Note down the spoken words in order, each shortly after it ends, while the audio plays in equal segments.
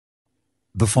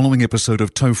The following episode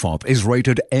of TOFOP is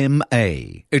rated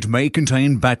MA. It may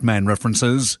contain Batman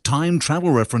references, time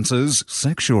travel references,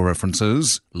 sexual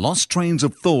references, lost trains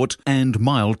of thought, and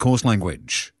mild coarse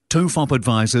language. TOFOP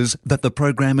advises that the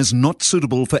program is not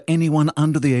suitable for anyone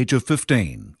under the age of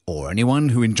 15 or anyone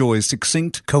who enjoys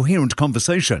succinct, coherent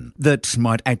conversation that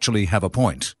might actually have a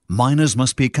point. Minors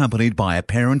must be accompanied by a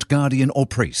parent, guardian, or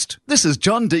priest. This is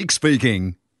John Deek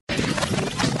speaking.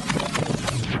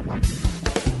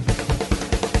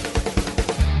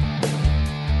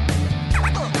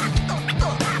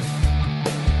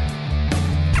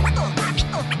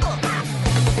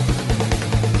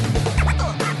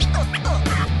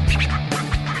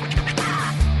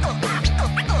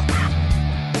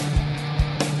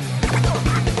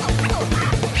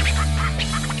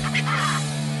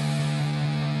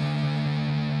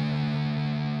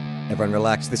 Everyone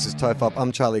relax. This is TOFOP.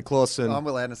 I'm Charlie Clausen. I'm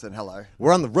Will Anderson. Hello.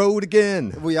 We're on the road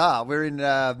again. We are. We're in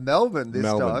Melbourne this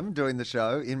time, doing the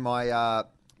show in my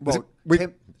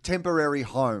temporary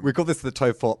home. We call this the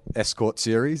TOFOP Escort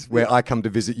Series, where I come to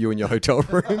visit you in your hotel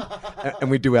room and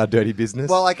we do our dirty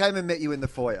business. Well, I came and met you in the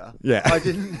foyer. Yeah. I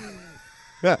didn't...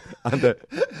 Yeah.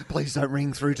 Please don't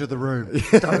ring through to the room.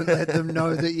 Don't let them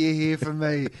know that you're here for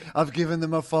me. I've given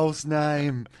them a false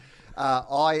name.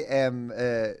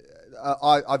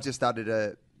 I've just started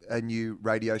a new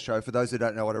radio show. For those who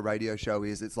don't know what a radio show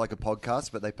is, it's like a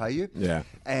podcast, but they pay you. Yeah.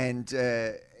 And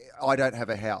I don't have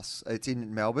a house. It's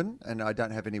in Melbourne, and I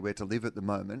don't have anywhere to live at the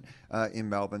moment in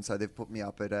Melbourne. So they've put me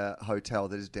up at a hotel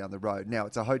that is down the road. Now,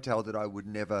 it's a hotel that I would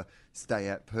never stay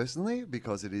at personally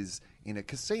because it is in a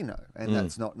casino, and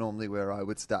that's not normally where I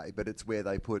would stay, but it's where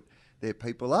they put their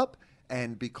people up.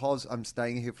 And because I'm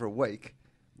staying here for a week,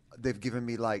 they've given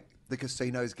me the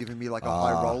casino's given me a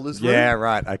high rollers room. Yeah,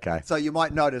 right. Okay. So you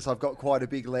might notice I've got quite a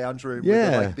big lounge room with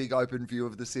a big open view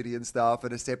of the city and stuff,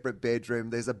 and a separate bedroom.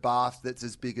 There's a bath that's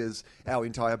as big as our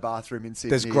entire bathroom in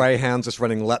Sydney. There's greyhounds just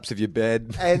running laps of your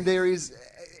bed. And there is...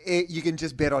 You can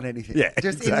just bet on anything. Yeah,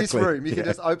 just exactly. in this room, you can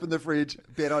just open the fridge,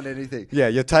 bet on anything. Yeah,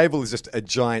 your table is just a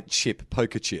giant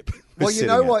poker chip. Well, you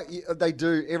know what they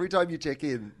do? Every time you check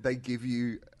in, they give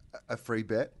you a free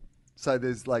bet. So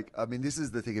there's this is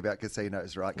the thing about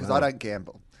casinos, right? Because I don't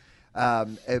gamble.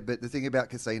 But the thing about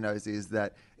casinos is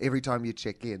that every time you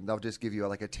check in, they'll just give you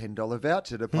a $10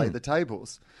 voucher to play the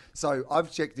tables. So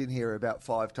I've checked in here about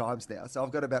 5 times now. So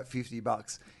I've got about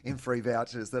 $50 in free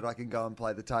vouchers that I can go and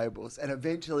play the tables. And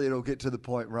eventually it'll get to the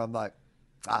point where I'm like,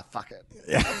 fuck it.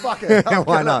 Yeah. Fuck it.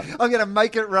 Why not? I'm going to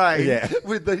make it rain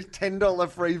with the $10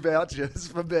 free vouchers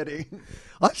for betting.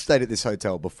 I've stayed at this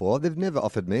hotel before. They've never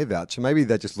offered me a voucher. Maybe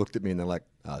they just looked at me and they're like,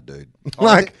 dude.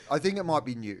 I think it might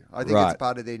be new. I think it's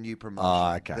part of their new promotion.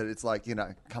 Oh, okay. That it's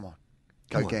come on.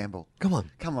 Go gamble. Come on.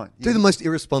 Come on. Do the most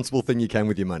irresponsible thing you can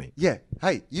with your money. Yeah.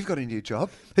 Hey, you've got a new job.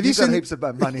 Have you got seen... heaps of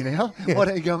money now. Why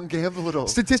don't you go and gamble at all?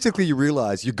 Statistically, you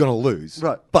realise you're going to lose.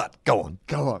 Right. But go on.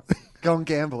 Go on. Go and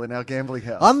gamble in our gambling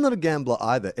house. I'm not a gambler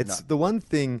either. It's the one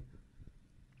thing...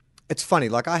 It's funny.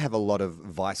 I have a lot of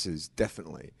vices,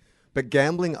 definitely. But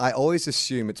gambling, I always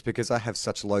assume it's because I have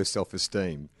such low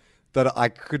self-esteem that I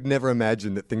could never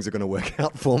imagine that things are going to work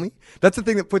out for me. That's the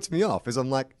thing that puts me off, is I'm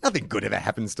like, nothing good ever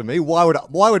happens to me. Why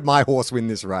would my horse win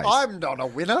this race? I'm not a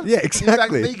winner. Yeah,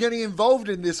 exactly. In fact, me getting involved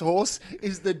in this horse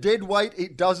is the dead weight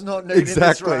it does not need in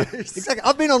this race. Exactly.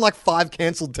 I've been on 5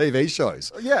 cancelled TV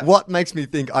shows. Yeah. What makes me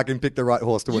think I can pick the right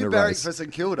horse to win a race? You barracked for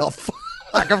St Kilda.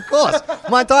 Of course.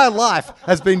 My entire life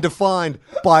has been defined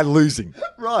by losing.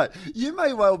 Right. You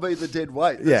may well be the dead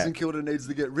weight that St Kilda needs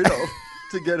to get rid of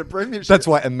to get a premiership. That's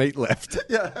why Amit left.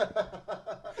 Yeah.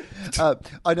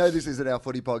 I know this isn't our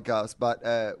footy podcast, but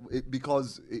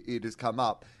because it has come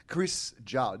up, Chris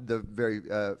Judd, the very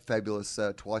fabulous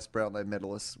twice Brownlow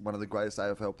medalist, one of the greatest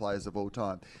AFL players of all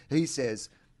time, he says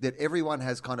that everyone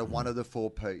has kind of one of the 4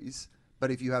 Ps. But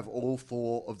if you have all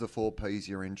 4 of the 4 Ps,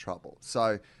 you're in trouble.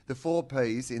 So the 4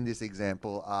 Ps in this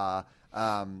example are,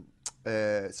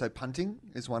 so punting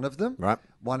is one of them. Right.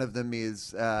 One of them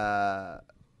is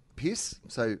piss,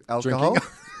 so alcohol. Drinking.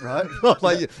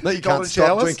 Right. you can't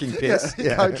stop drinking piss.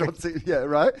 Yeah,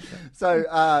 right.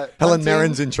 So Helen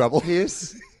Mirren's in trouble.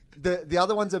 Piss. The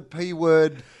other one's a P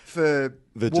word for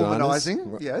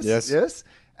womanizing. Yes.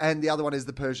 And the other one is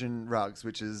the Persian rugs,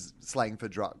 which is slang for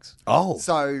drugs. Oh.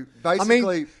 So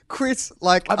basically... Chris,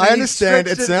 I understand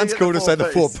it sounds cool to say the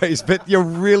 4 Ps, but you're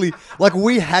really...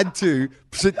 we had to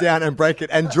sit down and break it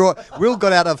and draw... Will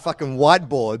got out a fucking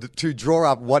whiteboard to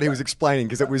draw up what he was explaining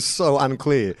because it was so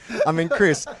unclear.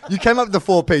 Chris, you came up with the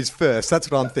 4 Ps first. That's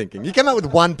what I'm thinking. You came up with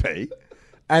 1 P,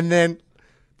 and then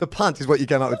the punt is what you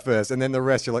came up with first, and then the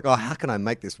rest you're like, how can I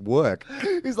make this work?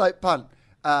 He's like, punt.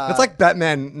 It's like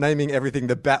Batman naming everything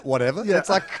the Bat whatever. Yeah. It's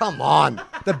like, come on.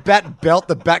 The Bat belt,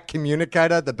 the Bat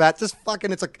communicator, the Bat, just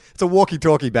fucking, it's a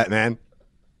walkie-talkie, Batman.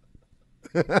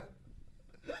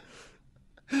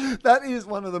 That is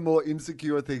one of the more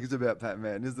insecure things about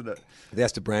Batman, isn't it? He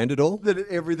has to brand it all. That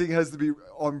everything has to be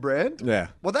on brand. Yeah.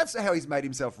 Well, that's how he's made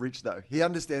himself rich, though. He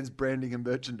understands branding and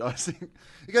merchandising.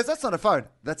 He goes, that's not a phone.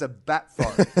 That's a bat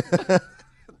phone.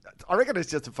 I reckon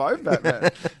it's just a phone,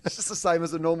 Batman. It's just the same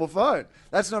as a normal phone.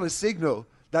 That's not a signal.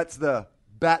 That's the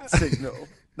bat signal.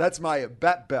 That's my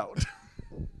bat belt.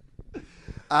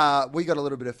 We got a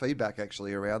little bit of feedback,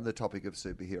 actually, around the topic of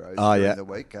superheroes during the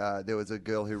week. There was a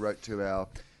girl who wrote to our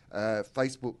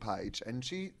Facebook page, and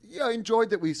she enjoyed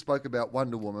that we spoke about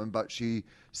Wonder Woman, but she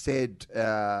said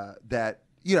that,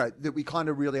 that we kind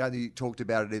of really only talked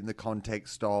about it in the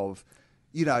context of,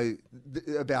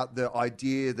 about the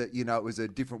idea that, it was a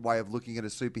different way of looking at a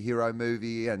superhero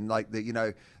movie, and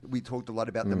we talked a lot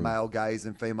about the male gaze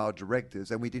and female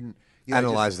directors, and we didn't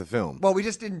analyze the film. Well, we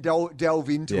just didn't delve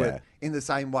into it in the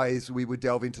same way as we would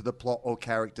delve into the plot or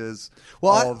characters.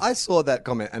 Well, I saw that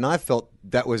comment, and I felt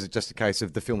that was just a case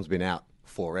of the film's been out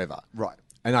forever. Right.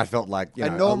 And I felt like,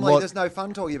 and normally there's no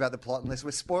fun talking about the plot unless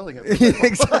we're spoiling it.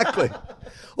 Exactly.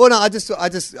 Well, no,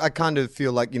 I kind of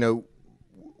feel like,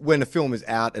 when a film is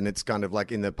out and it's kind of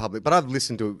like in the public, but I've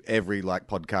listened to every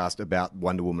podcast about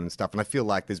Wonder Woman and stuff, and I feel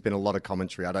like there's been a lot of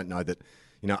commentary. I don't know that,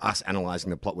 us analysing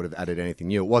the plot would have added anything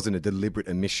new. It wasn't a deliberate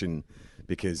omission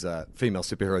because female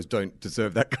superheroes don't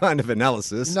deserve that kind of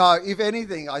analysis. No, if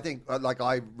anything, I think,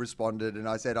 I responded and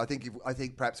I said, I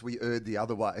think perhaps we erred the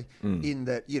other way in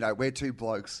that, we're two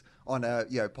blokes on a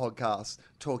podcast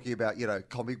talking about,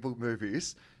 comic book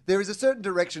movies. There is a certain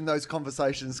direction those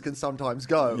conversations can sometimes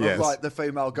go. Yes. Of like, the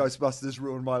female Ghostbusters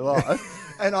ruined my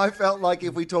life. And I felt like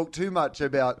if we talked too much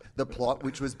about the plot,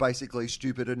 which was basically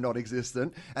stupid and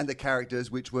non-existent, and the characters,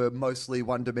 which were mostly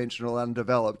one-dimensional,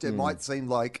 undeveloped, it might seem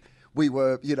like we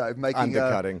were, making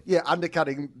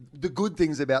undercutting the good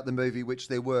things about the movie, which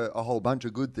there were a whole bunch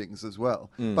of good things as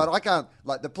well. But I can't,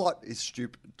 the plot is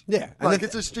stupid. Yeah.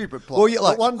 It's a stupid plot.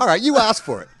 Well, all right, you asked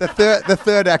for it. The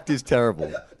third act is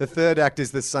terrible. The third act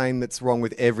is the same that's wrong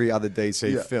with every other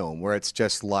DC film, where it's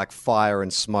just like fire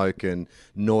and smoke and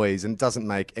noise, and it doesn't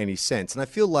make any sense. And I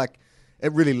feel like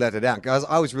it really let it out. Guys,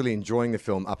 I was really enjoying the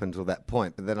film up until that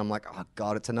point, but then I'm like, oh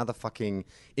God, it's another fucking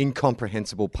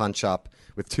incomprehensible punch-up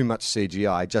with too much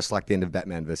CGI, just like the end of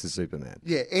Batman versus Superman.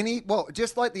 Yeah,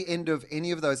 just like the end of any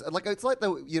of those. It's like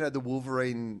the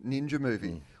Wolverine ninja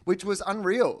movie, which was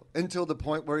unreal until the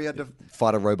point where he had to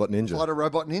fight a robot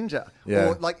ninja. Yeah.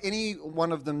 Or like any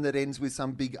one of them that ends with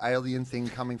some big alien thing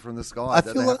coming from the sky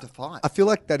that they have to fight. I feel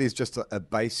like that is just a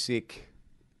basic...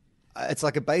 It's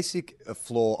like a basic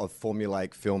flaw of formulaic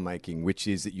filmmaking, which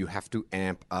is that you have to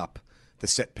amp up the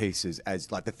set pieces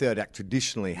as like the third act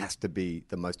traditionally has to be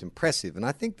the most impressive. And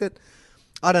I think that,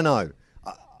 I don't know,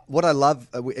 what I love,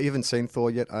 you haven't seen Thor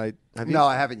yet? Have you? No,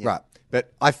 I haven't yet. Right.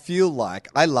 But I feel like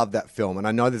I love that film, and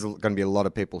I know there's going to be a lot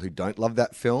of people who don't love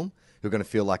that film, who are going to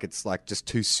feel like it's like just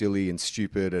too silly and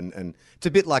stupid, and it's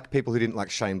a bit like people who didn't like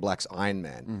Shane Black's Iron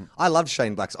Man. I loved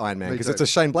Shane Black's Iron Man because it's a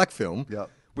Shane Black film. Yep.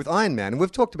 With Iron Man, and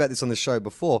we've talked about this on the show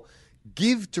before,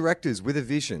 give directors with a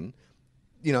vision,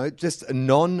 just a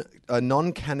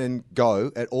non-canon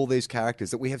go at all these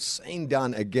characters that we have seen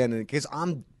done again and because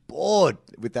I'm bored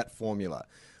with that formula.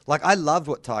 Like, I loved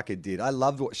what Taika did. I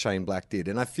loved what Shane Black did.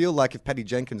 And I feel like if Patty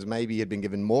Jenkins maybe had been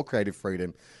given more creative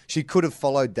freedom, she could have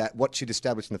followed what she'd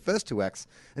established in the first two acts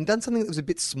and done something that was a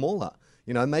bit smaller.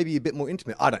 Maybe a bit more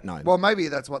intimate. I don't know. Well, maybe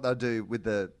that's what they'll do with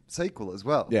the sequel as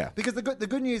well. Yeah. Because the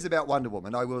good news about Wonder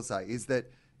Woman, I will say, is that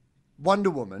Wonder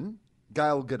Woman,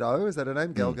 Gal Gadot, is that her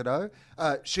name? Gal Gadot?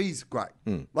 She's great.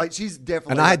 Like, she's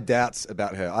definitely... And I had doubts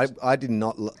about her. I did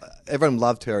not... Everyone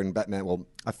loved her in Batman. Well,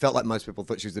 I felt like most people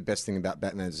thought she was the best thing about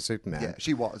Batman as a Superman. Yeah,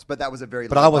 she was. But that was a very...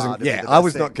 But I wasn't... Yeah, I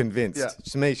was not convinced. Yeah.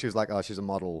 To me, she was like, oh, she's a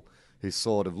model who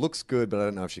sort of looks good, but I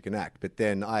don't know if she can act. But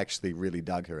then I actually really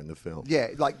dug her in the film. Yeah,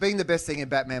 like being the best thing in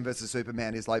Batman versus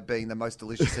Superman is like being the most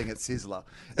delicious thing at Sizzler.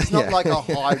 It's not like a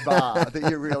high bar that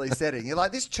you're really setting. You're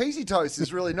like, this cheesy toast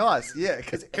is really nice. Yeah,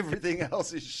 because everything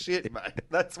else is shit, mate.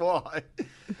 That's why.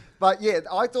 But yeah,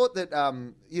 I thought that,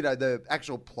 the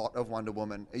actual plot of Wonder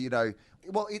Woman,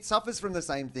 well, it suffers from the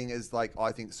same thing as, like,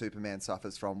 I think Superman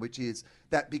suffers from, which is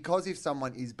that because if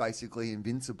someone is basically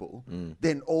invincible,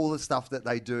 then all the stuff that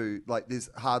they do, like,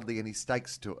 there's hardly any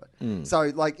stakes to it.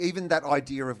 So, like, even that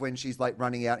idea of when she's, like,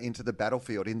 running out into the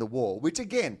battlefield in the war, which,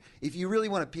 again, if you really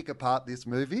want to pick apart this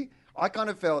movie, I kind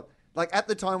of felt Like at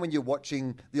the time when you're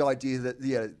watching the idea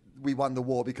that we won the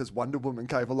war because Wonder Woman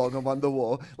came along and won the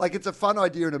war. Like it's a fun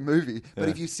idea in a movie, but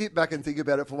if you sit back and think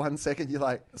about it for 1 second, you're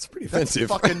like, that's pretty offensive.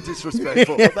 That's fucking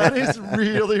disrespectful. That is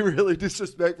really, really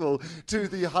disrespectful to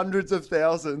the hundreds of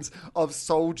thousands of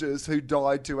soldiers who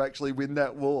died to actually win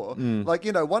that war. Like,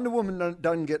 Wonder Woman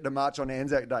doesn't get to march on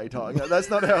Anzac Day, Tiger.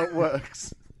 That's not how it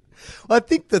works. Well, I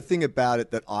think the thing about it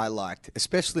that I liked,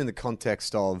 especially in the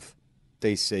context of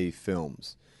DC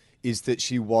films, is that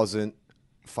she wasn't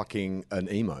fucking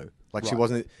an emo. Like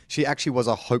she actually was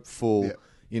a hopeful,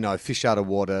 fish out of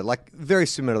water, like very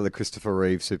similar to the Christopher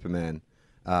Reeve Superman,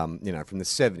 from the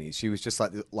 70s. She was just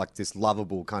like this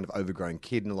lovable kind of overgrown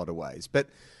kid in a lot of ways. But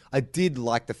I did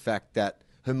like the fact that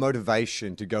her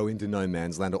motivation to go into no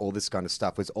man's land or all this kind of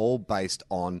stuff was all based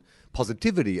on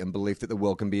positivity and belief that the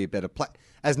world can be a better place.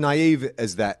 As naive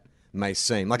as that may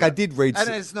seem. Like I did read... And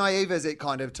as naive as it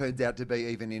kind of turns out to be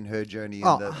even in her journey in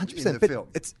the film.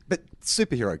 But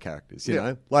superhero characters, you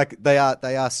know? Like they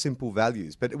are simple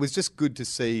values. But it was just good to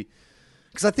see...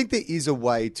 Because I think there is a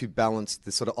way to balance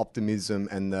the sort of optimism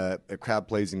and the crowd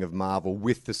pleasing of Marvel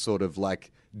with the sort of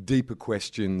like deeper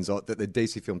questions that the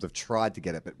DC films have tried to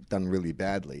get at but done really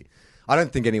badly. I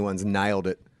don't think anyone's nailed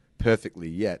it perfectly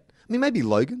yet. I mean, maybe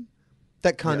Logan.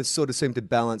 That kind of sort of seemed to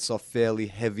balance off fairly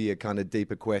heavier kind of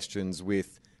deeper questions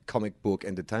with comic book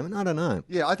entertainment. I don't know.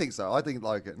 Yeah, I think so. I think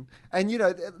Logan. And,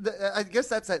 I guess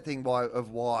that's that thing why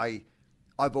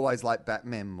I've always liked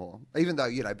Batman more. Even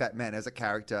though, Batman as a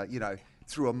character,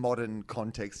 through a modern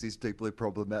context is deeply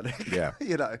problematic. Yeah.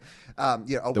 A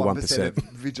 1% of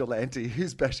vigilante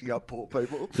who's bashing up poor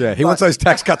people. Yeah, he wants those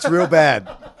tax cuts real bad.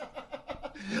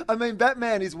 I mean,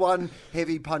 Batman is one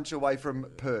heavy punch away from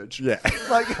Purge. Yeah.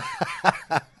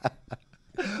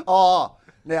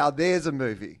 Now there's a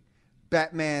movie.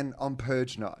 Batman on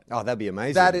Purge night. Oh, that'd be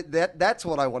amazing. That's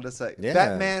what I want to see. Yeah.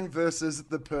 Batman versus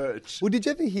the Purge. Well, did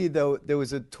you ever hear, though, there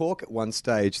was a talk at one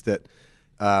stage that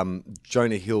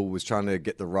Jonah Hill was trying to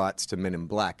get the rights to Men in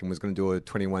Black and was going to do a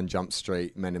 21 Jump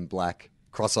Street Men in Black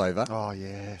crossover. Oh,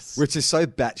 yes. Which is so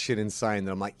batshit insane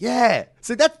that I'm like, yeah.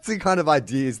 See, that's the kind of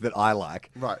ideas that I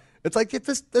like. Right. It's like,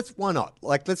 that's why not?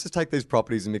 Like, let's just take these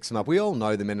properties and mix them up. We all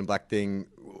know the Men in Black thing.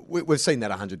 We've seen that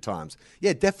 100 times.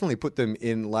 Yeah, definitely put them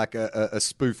in like a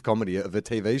spoof comedy of a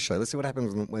TV show. Let's see what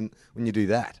happens when you do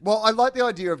that. Well, I like the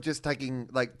idea of just taking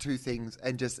like two things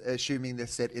and just assuming they're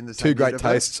set in the same Two great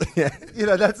universe. tastes.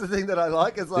 Yeah. That's the thing that I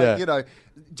like. It's like,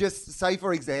 just say,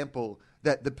 for example,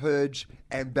 that The Purge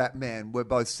and Batman were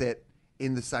both set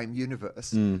in the same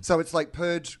universe. So it's like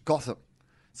Purge Gotham.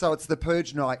 So it's the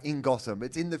Purge night in Gotham.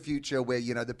 It's in the future where,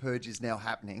 the Purge is now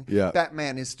happening. Yeah.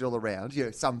 Batman is still around,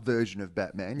 some version of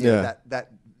Batman.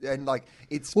 And like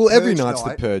it's Well, Purge every night's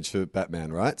night. the Purge for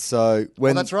Batman, right? So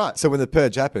that's right. So when the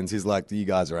Purge happens, he's like, you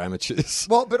guys are amateurs.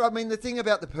 Well, but I mean, the thing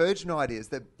about the Purge night is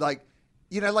that, like,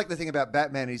 like the thing about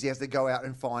Batman is he has to go out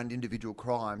and find individual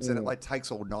crimes, and it like takes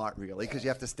all night really because you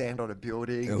have to stand on a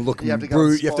building, look, you have to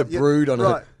you have to brood on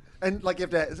it. And like you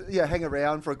have to hang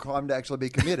around for a crime to actually be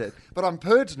committed. But on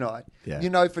Purge night,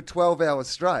 for 12 hours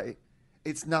straight,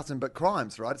 it's nothing but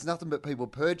crimes, right? It's nothing but people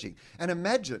purging. And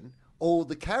imagine all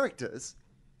the characters,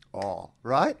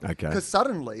 right? Okay. Because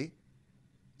suddenly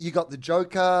you got the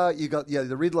Joker, you got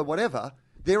the Riddler, whatever.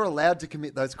 They're allowed to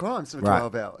commit those crimes for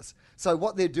 12 hours. So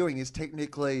what they're doing is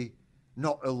technically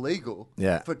not illegal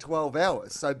for 12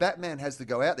 hours. So Batman has to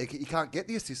go out there. He can't get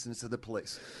the assistance of the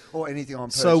police or anything on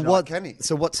Purge night, can he?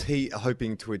 So what's he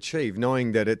hoping to achieve?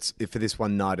 Knowing that it's for this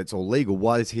one night it's all legal,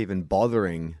 why is he even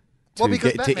bothering to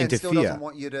Batman interfere? Still doesn't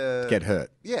want you to get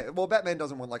hurt. Yeah, well, Batman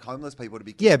doesn't want like homeless people to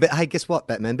be killed. Yeah, but hey, guess what,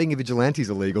 Batman? Being a vigilante is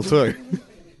illegal too.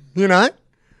 Like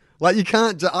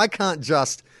I can't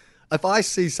just... If I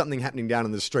see something happening down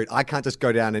in the street, I can't just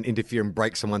go down and interfere and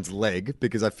break someone's leg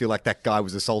because I feel like that guy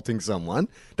was assaulting someone.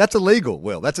 That's illegal,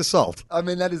 Will. That's assault. I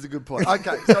mean, that is a good point.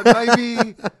 Okay, so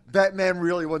maybe Batman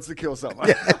really wants to kill someone.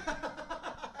 Yeah.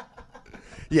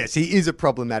 Yes, he is a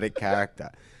problematic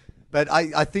character. But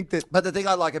I think that... But the thing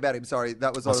I like about him,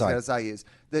 that was what I was going to say, is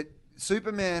that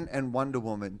Superman and Wonder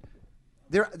Woman,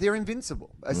 they're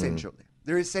invincible, essentially.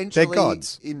 They're essentially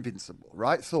gods. Invincible,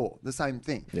 right? Thor, the same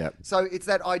thing. Yep. So it's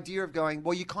that idea of going,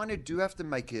 well, you kind of do have to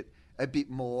make it a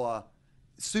bit more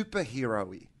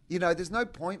superhero-y. There's no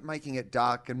point making it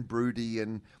dark and broody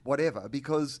and whatever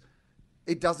because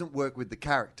it doesn't work with the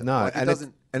character. No, like,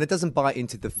 it doesn't buy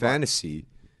into the fantasy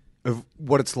of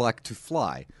what it's like to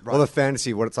fly right. or the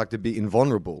fantasy of what it's like to be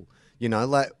invulnerable.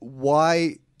 Like,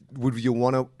 why would you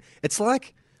want to... It's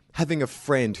like... having a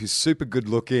friend who's super good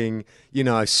looking,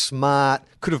 smart,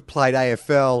 could have played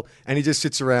AFL, and he just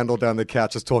sits around all down the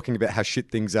couch just talking about how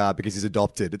shit things are because he's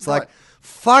adopted. It's like,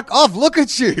 fuck off, look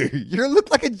at you. You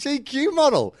look like a GQ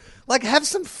model. Like, have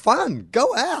some fun.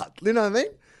 Go out. You know what I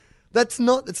mean? It's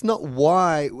not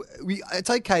why it's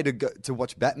okay to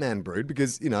watch Batman brood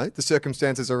because, the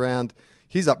circumstances around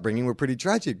his upbringing were pretty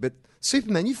tragic. But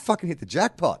Superman, you fucking hit the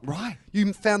jackpot. Right.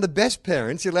 You found the best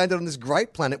parents. You landed on this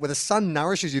great planet where the sun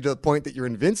nourishes you to the point that you're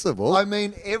invincible. I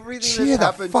mean, everything Cheer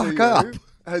that's the happened to fuck you up.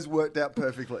 has worked out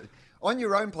perfectly. On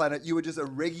your own planet, you were just a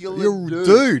regular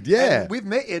dude, yeah. And we've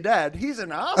met your dad. He's an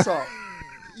arsehole.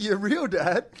 Your real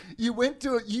dad, you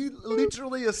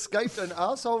literally escaped an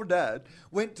asshole dad,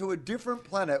 went to a different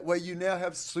planet where you now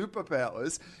have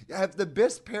superpowers, you have the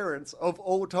best parents of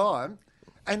all time,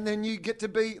 and then you get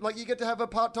to have a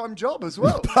part-time job as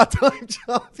well. Part-time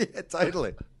job, yeah,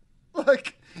 totally.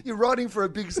 Like, you're writing for a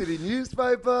big city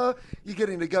newspaper, you're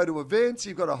getting to go to events,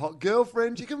 you've got a hot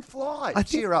girlfriend, you can fly.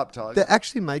 Cheer up, Tiger. They're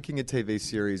actually making a TV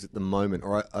series at the moment,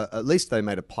 or at least they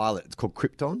made a pilot. It's called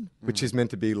Krypton, which is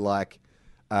meant to be like,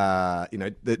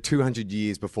 the 200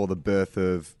 years before the birth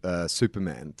of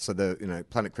Superman. So the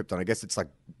planet Krypton. I guess it's like,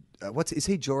 is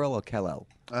he Jor-El or Kal-El?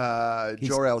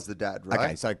 Jor-El's the dad, right?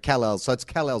 Okay, so Kal-El. So it's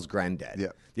Kal-El's granddad.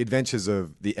 Yeah. The Adventures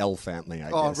of the El family. I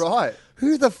guess. Oh, right.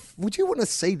 Would you want to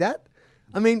see that?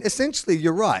 I mean, essentially,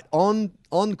 you're right. On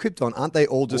Krypton, aren't they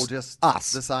all just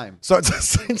us? The same. So it's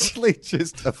essentially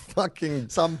just a fucking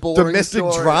some boring domestic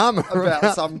story drama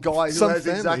about some guy who some has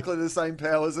family. exactly the same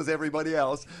powers as everybody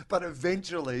else. But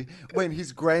eventually, when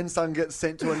his grandson gets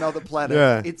sent to another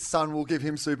planet, its son will give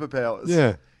him superpowers.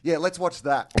 Yeah. Yeah, let's watch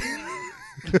that.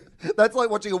 That's like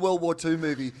watching a World War II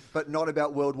movie, but not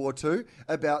about World War II,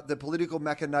 about the political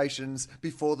machinations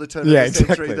before the turn of the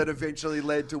century that eventually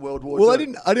led to World War II. Well,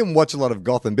 I didn't watch a lot of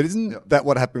Gotham, but isn't that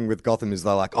what happened with Gotham? Is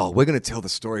they're like, oh, we're going to tell the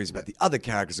stories about the other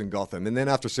characters in Gotham, and then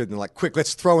after a certain, they're like, quick,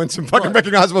 let's throw in some fucking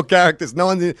recognizable characters. No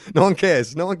one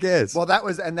cares. No one cares. Well,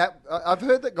 I've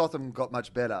heard that Gotham got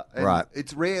much better. And right.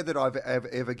 It's rare that I've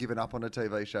ever given up on a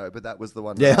TV show, but that was the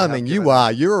one. Yeah, I mean,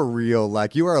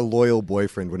 you're a loyal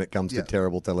boyfriend when it comes to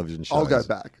terrible television shows. I'll go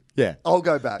back. Yeah, I'll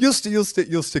go back. You'll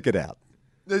stick it out.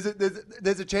 There's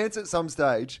a chance at some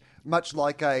stage, much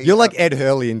like you're like Ed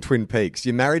Hurley in Twin Peaks.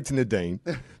 You're married to Nadine,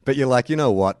 but you're like, you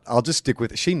know what? I'll just stick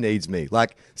with it. She needs me.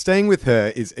 Like, staying with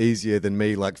her is easier than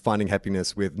me like finding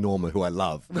happiness with Norma, who I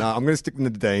love. No, I'm going to stick with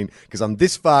Nadine because I'm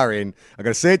this far in. I got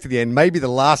to see it to the end. Maybe the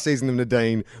last season of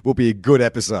Nadine will be a good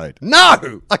episode.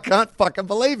 No, I can't fucking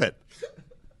believe it.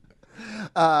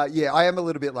 I am a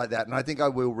little bit like that, and I think I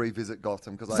will revisit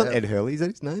Gotham because it's not Ed Hurley. Is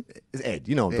that his name? It's Ed.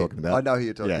 You know what I'm talking about. I know who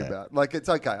you're talking about. Like, it's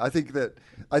okay. I think that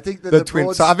the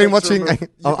Twin. So I've been watching.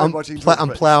 I'm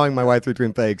plowing my way through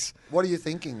Twin Peaks. What are you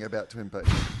thinking about Twin Peaks?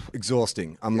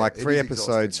 Exhausting. I'm like 3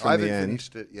 episodes from the end. I haven't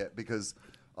finished it yet because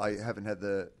I haven't had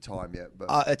the time yet. But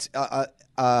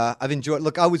I've enjoyed.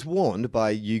 Look, I was warned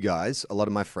by you guys, a lot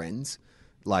of my friends.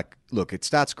 Like, look, it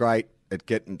starts great, it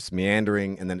gets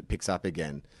meandering, and then it picks up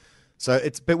again.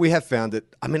 But we have found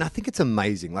it. I mean, I think it's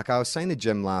amazing. Like I was saying to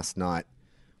Jem last night,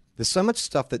 there's so much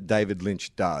stuff that David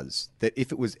Lynch does that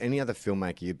if it was any other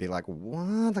filmmaker, you'd be like,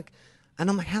 what? And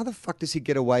I'm like, how the fuck does he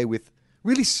get away with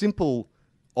really simple,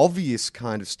 obvious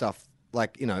kind of stuff,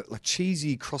 like like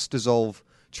cheesy cross-dissolve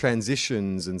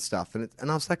transitions and stuff? And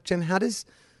I was like, Jem, how does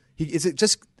he? Is it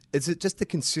just the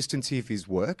consistency of his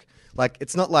work? Like,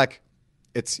 it's not like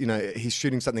it's he's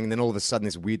shooting something and then all of a sudden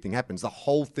this weird thing happens. The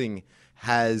whole thing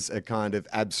has a kind of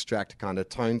abstract kind of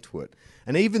tone to it.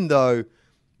 And even though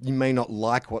you may not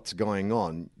like what's going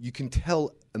on, you can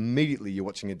tell immediately you're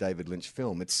watching a David Lynch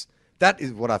film. That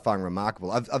is what I find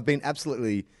remarkable. I've been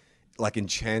absolutely like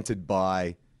enchanted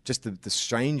by just the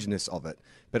strangeness of it,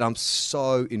 but I'm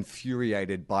so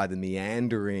infuriated by the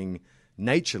meandering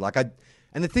nature.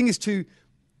 And the thing is too,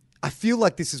 I feel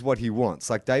like this is what he wants.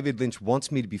 Like David Lynch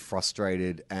wants me to be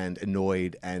frustrated and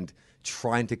annoyed and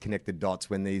trying to connect the dots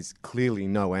when there's clearly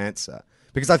no answer.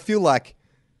 Because I feel like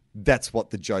that's what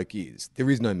the joke is.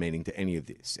 There is no meaning to any of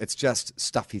this. It's just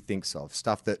stuff he thinks of,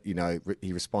 stuff that,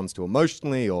 he responds to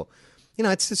emotionally or,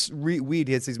 it's just weird.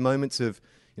 He has these moments of,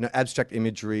 abstract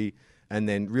imagery and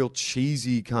then real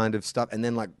cheesy kind of stuff and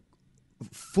then like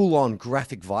full-on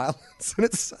graphic violence. And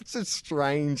it's such a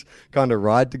strange kind of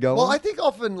ride to go on. Well, I think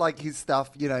often like his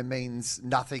stuff, means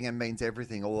nothing and means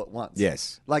everything all at once.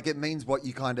 Yes. Like it means what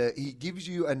you he gives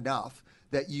you enough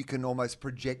that you can almost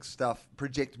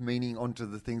project meaning onto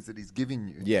the things that he's giving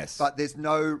you. Yes. But there's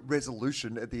no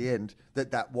resolution at the end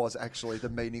that was actually the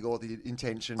meaning or the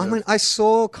intention. I mean, I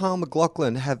saw Kyle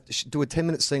MacLachlan do a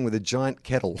 10-minute scene with a giant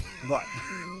kettle. Right.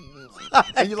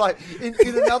 And you're like, in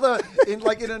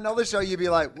another show, you'd be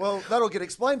like, well, that'll get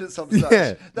explained at some stage.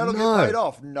 Yeah, That'll no. get paid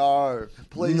off. No,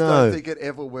 please No. don't think it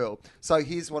ever will. So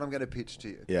here's what I'm going to pitch to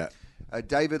you. Yeah.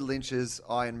 David Lynch's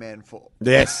Iron Man 4.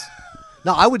 Yes.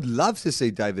 No, I would love to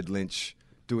see David Lynch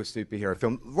do a superhero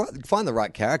film. Find the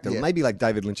right character. Yeah. Maybe like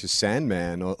David Lynch's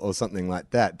Sandman or something like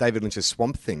that. David Lynch's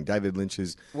Swamp Thing. David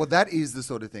Lynch's Well, that is the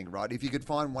sort of thing, right? If you could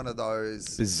find one of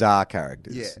those, bizarre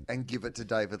characters. yeah, and give it to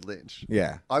David Lynch.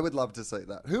 Yeah. I would love to see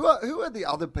that. Who are the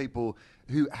other people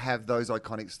who have those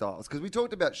iconic styles? Because we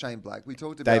talked about Shane Black. We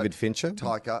talked about David Fincher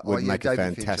Taika. would make a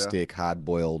David Fincher. fantastic,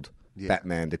 hard-boiled Yeah.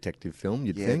 Batman detective film,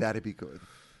 you'd Yeah, think. that'd be good.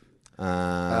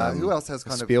 Who else has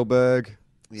kind of- Spielberg,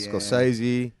 Yeah.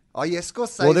 Scorsese. Oh, yeah,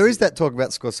 Scorsese. Well, there is that talk about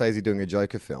Scorsese doing a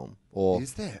Joker film. Or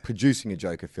Is there? producing a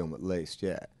Joker film, at least,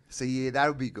 yeah. So, yeah, that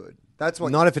would be good. That's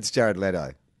what... Not if it's Jared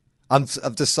Leto.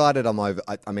 I've decided I'm over.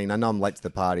 I mean, I know I'm late to the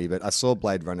party, but I saw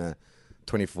Blade Runner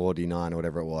 2049 or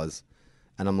whatever it was,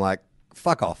 and I'm like,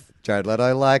 fuck off, Jared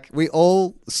Leto. Like, we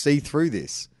all see through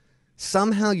this.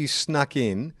 Somehow you snuck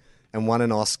in and won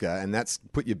an Oscar, and that's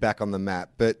put you back on the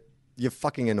map, but you're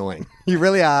fucking annoying. You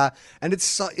really are. And it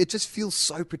just feels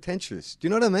so pretentious. Do you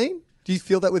know what I mean? Do you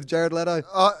feel that with Jared Leto?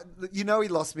 You know he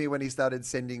lost me when he started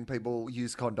sending people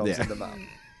used condoms Yeah. in the mail.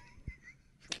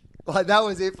 Like, that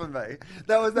was it for me.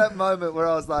 That was that moment where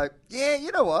I was like, yeah,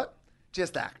 you know what?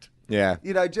 Just act. Yeah.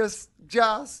 You know, just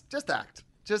act.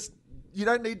 Just, you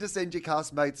don't need to send your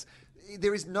castmates.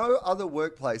 There is no other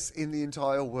workplace in the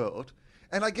entire world.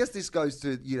 And I guess this goes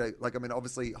to, you know, like, I mean,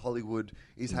 obviously Hollywood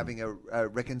is having a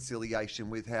reconciliation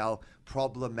with how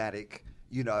problematic,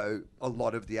 you know, a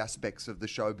lot of the aspects of the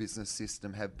show business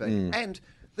system have been. And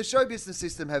the show business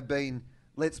system have been,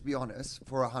 let's be honest,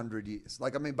 for 100 years.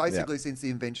 Like, I mean, basically since the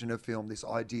invention of film, this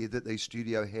idea that these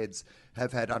studio heads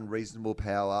have had unreasonable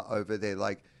power over their,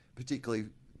 like, particularly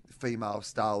female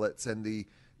starlets, and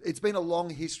it's been a long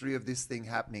history of this thing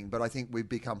happening, but I think we've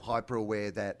become hyper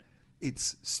aware that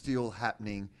it's still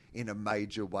happening in a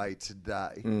major way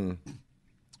today.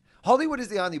 Hollywood is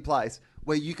the only place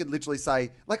where you could literally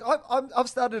say, like, I've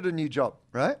started a new job,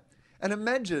 right? And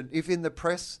imagine if in the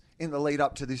press, in the lead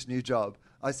up to this new job,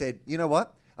 I said, you know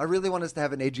what? I really want us to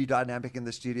have an edgy dynamic in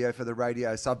the studio for the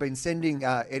radio. So I've been sending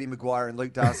Eddie Maguire and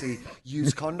Luke Darcy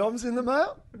used condoms in the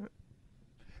mail.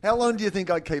 How long do you think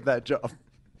I'd keep that job?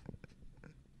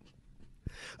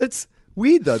 It's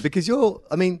weird though, because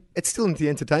it's still in the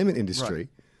entertainment industry. Right.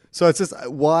 So it's just,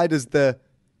 why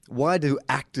do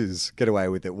actors get away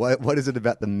with it? What is it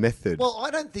about the method? Well,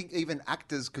 I don't think even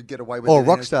actors could get away with Or it.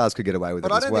 rock stars could get away with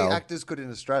But it I as don't well. think actors could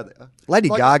in Australia. Lady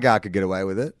Like, Gaga could get away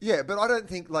with it. Yeah, but I don't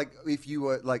think, like, if you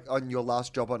were, like, on your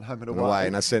last job on Home and Away, Away,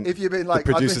 and I sent if you've been like,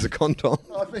 the producers a condom.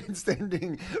 I've been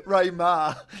sending Ray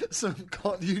Ma some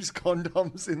used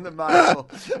condoms in the mail.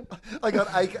 I got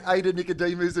Ada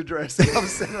Nicodemus' address. I've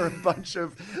sent her a bunch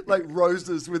of, like,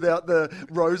 roses without the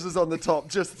roses on the top,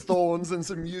 just thorns and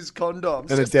some used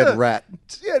condoms. And a Just dead rat.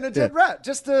 Yeah, and a dead rat.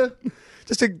 Just to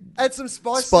add some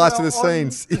spice to the our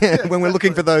scenes. on- Yeah, when we're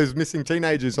looking exactly. for those missing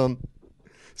teenagers on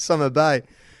Summer Bay.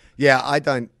 Yeah, I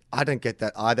don't get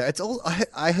that either. It's all.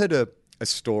 I heard a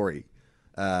story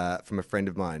from a friend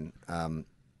of mine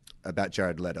about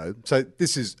Jared Leto. So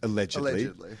this is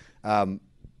allegedly.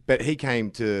 But he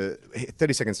came to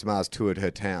 30 Seconds to Mars toured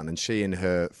her town, and she and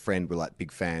her friend were like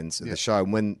big fans of the show.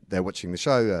 And when they're watching the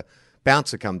show, a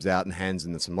bouncer comes out and hands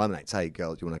them some lemonades. Hey,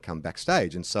 girl, do you want to come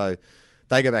backstage? And so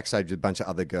they go backstage with a bunch of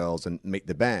other girls and meet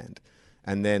the band.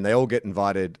 And then they all get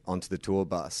invited onto the tour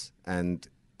bus. And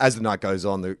as the night goes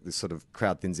on, the sort of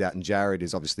crowd thins out, and Jared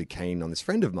is obviously keen on this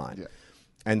friend of mine. Yeah.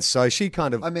 And so she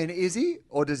kind of... I mean, is he?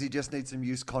 Or does he just need some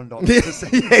used condoms? Yeah, to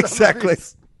send yeah, exactly.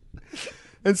 some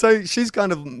And so she's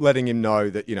kind of letting him know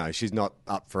that, you know, she's not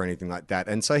up for anything like that.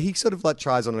 And so he sort of like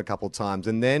tries on it a couple of times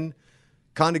and then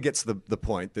kind of gets the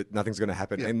point that nothing's going to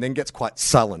happen and then gets quite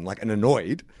sullen, like, and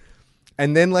annoyed.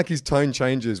 And then like his tone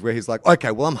changes where he's like,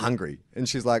 okay, well, I'm hungry. And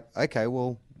she's like, okay,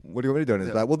 well, what do you want me to do? And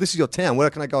he's like, well, this is your town. Where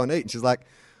can I go and eat? And she's like,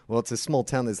 well, it's a small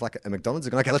town. There's like a McDonald's.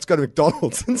 Okay, let's go to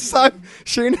McDonald's. And so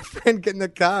she and her friend get in the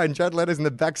car and Jared Leto's in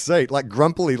the back seat, like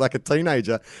grumpily, like a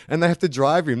teenager. And they have to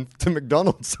drive him to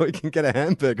McDonald's so he can get a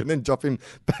hamburger and then drop him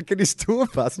back at his tour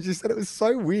bus. And she said it was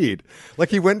so weird. Like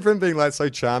he went from being like so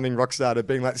charming rock star to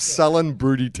being like sullen,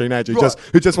 broody teenager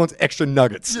who just wants extra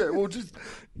nuggets. Yeah, well, just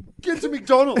get to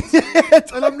McDonald's.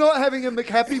 And I'm not having a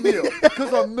McHappy meal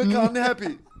because I'm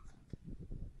McUnhappy.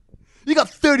 You got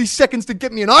 30 seconds to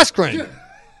get me an ice cream. Yeah.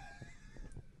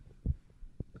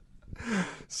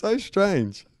 So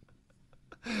strange.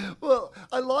 Well,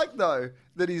 I like, though,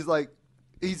 that he's like,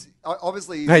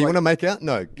 obviously... Hey, you like, want to make out?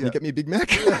 No. Can you get me a Big Mac?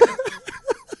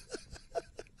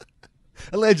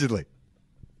 Allegedly.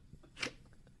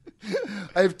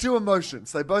 I have two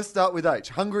emotions. They both start with H,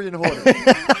 hungry and horny.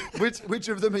 Which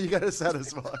of them are you going to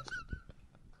satisfy?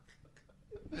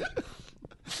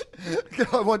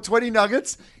 I want 20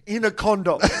 nuggets in a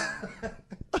condom.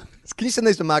 Can you send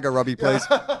these to Margot Robbie, please?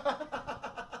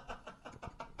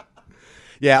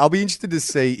 Yeah, I'll be interested to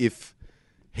see if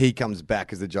he comes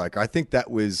back as the Joker. I think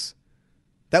that was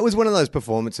one of those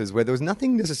performances where there was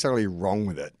nothing necessarily wrong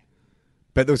with it,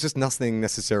 but there was just nothing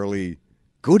necessarily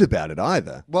good about it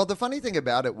either. Well, the funny thing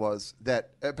about it was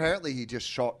that apparently he just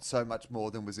shot so much more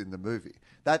than was in the movie.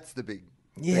 That's the big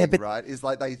thing, but right? Is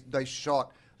like they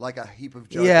shot like a heap of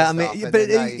Joker yeah, I stuff. mean, And but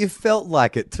then it felt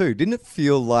like it too. Didn't it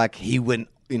feel like he went,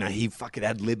 he fucking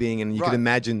ad-libbing and you could Right.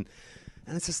 imagine,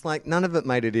 and it's just like none of it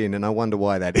made it in, and I wonder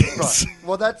why that is. Right.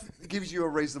 Well, that gives you a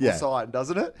reasonable Yeah. sign,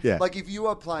 doesn't it? Yeah. Like if you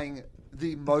are playing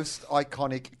the most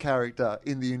iconic character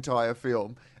in the entire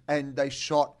film and they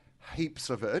shot heaps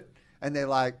of it and they're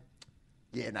like,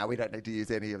 yeah, no, we don't need to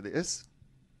use any of this.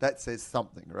 That says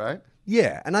something, right?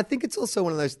 Yeah, and I think it's also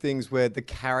one of those things where the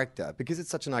character, because it's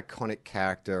such an iconic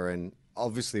character, and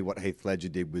obviously what Heath Ledger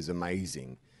did was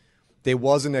amazing, there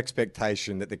was an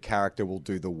expectation that the character will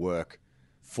do the work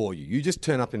for you. You just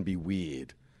turn up and be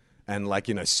weird and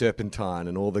serpentine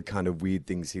and all the kind of weird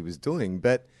things he was doing.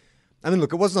 But, I mean,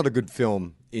 look, it was not a good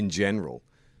film in general,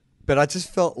 but I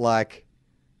just felt like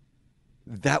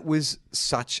that was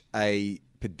such a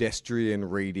pedestrian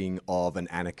reading of an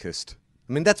anarchist.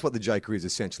 I mean, that's what the Joker is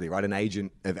essentially, right? An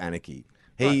agent of anarchy.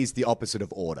 He's the opposite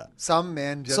of order. Some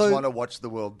men just want to watch the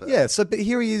world burn. Yeah, but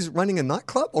here he is running a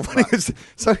nightclub. Or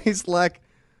so he's like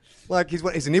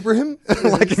he's an Ibrahim?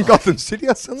 like in Gotham City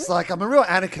or something? It's like, I'm a real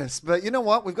anarchist, but you know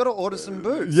what? We've got to order some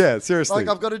booze. Yeah, seriously.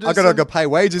 Like, I've got to do I've got to go pay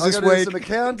wages this I've got to week. do some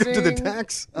accounting. Do the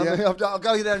tax. I Yeah. mean, I'll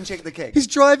go there and check the keg. He's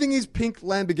driving his pink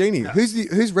Lamborghini.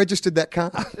 Who's registered that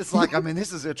car? It's like, I mean,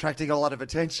 this is attracting a lot of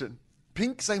attention.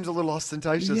 Pink seems a little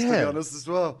ostentatious, to be Yeah. honest, as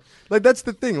well. Like, that's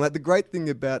the thing. Like, the great thing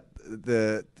about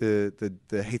the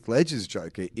Heath Ledger's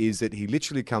Joker is that he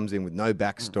literally comes in with no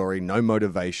backstory, no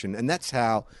motivation, and that's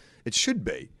how it should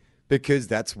be. Because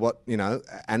that's what,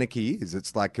 anarchy is.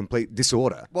 It's like complete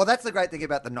disorder. Well, that's the great thing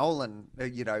about the Nolan,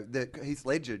 the Heath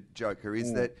Ledger Joker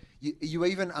is that you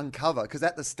even uncover, because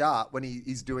at the start when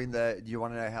he's doing you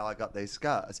want to know how I got these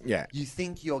scars, Yeah. you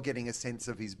think you're getting a sense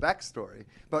of his backstory,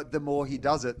 but the more he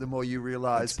does it, the more you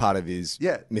realise It's part of his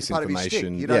it's part of his shtick.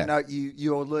 misinformation. You don't know,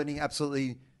 you're learning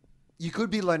absolutely, you could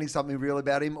be learning something real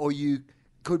about him, or you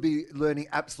could be learning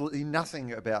absolutely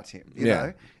nothing about him. You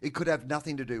know, it could have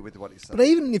nothing to do with what he's saying. But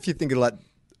even if you think of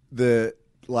the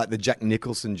Jack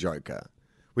Nicholson Joker,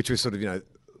 which was sort of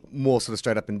more sort of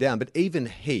straight up and down, but even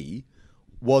he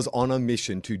was on a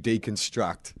mission to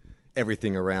deconstruct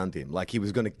everything around him. Like he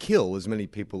was going to kill as many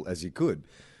people as he could.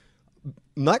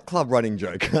 Nightclub running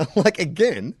Joker, like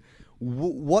again,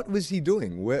 what was he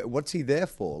doing? What's he there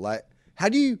for? Like, how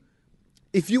do you?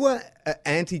 If you are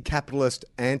anti-capitalist,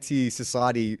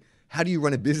 anti-society, how do you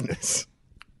run a business?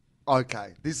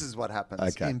 Okay, this is what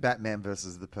happens in Batman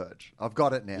versus The Purge. I've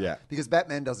got it now. Yeah. Because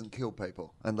Batman doesn't kill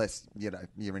people unless,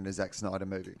 you're in a Zack Snyder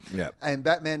movie. Yeah. And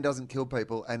Batman doesn't kill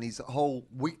people, and his whole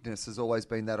weakness has always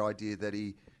been that idea that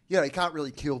he can't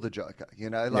really kill the Joker,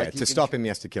 Like to stop him, he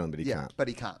has to kill him, but he can't. But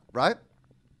he can't, right?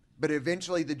 But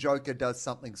eventually the Joker does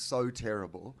something so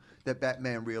terrible that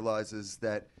Batman realizes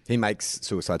that He makes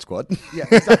Suicide Squad. yeah,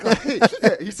 exactly.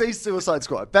 He sees Suicide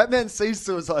Squad. Batman sees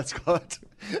Suicide Squad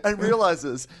and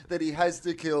realizes that he has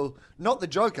to kill not the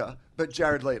Joker, but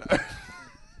Jared Leto.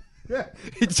 Yeah.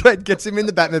 He gets him in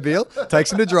the Batmobile,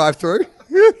 takes him to drive-through.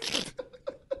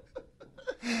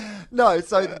 No,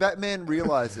 so Batman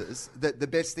realizes that the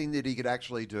best thing that he could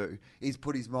actually do is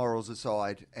put his morals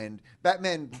aside, and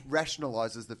Batman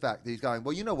rationalizes the fact that he's going,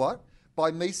 well, you know what?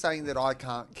 By me saying that I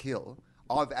can't kill,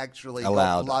 I've actually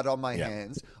got blood on my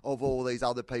hands of all these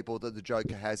other people that the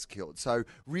Joker has killed. So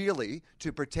really,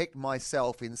 to protect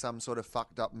myself in some sort of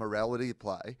fucked up morality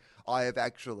play, I have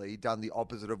actually done the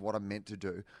opposite of what I'm meant to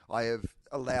do. I have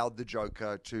allowed the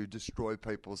Joker to destroy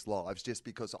people's lives just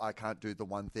because I can't do the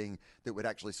one thing that would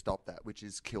actually stop that, which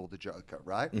is kill the Joker,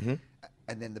 right? Mm-hmm.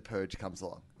 And then the Purge comes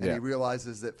along. And he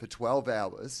realizes that for 12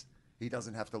 hours... he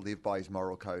doesn't have to live by his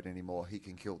moral code anymore. He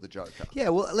can kill the Joker. Yeah,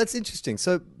 well, that's interesting.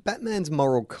 So Batman's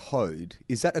moral code,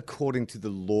 is that according to the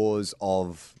laws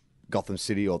of Gotham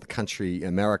City or the country,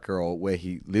 America, or where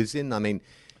he lives in? I mean,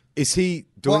 is he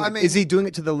doing is he doing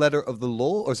it to the letter of the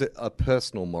law, or is it a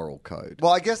personal moral code?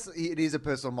 Well, I guess it is a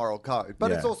personal moral code, but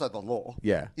it's also the law.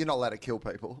 Yeah. You're not allowed to kill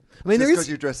people. I mean, just because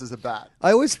you dress as a bat.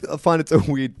 I always find it's a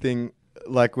weird thing,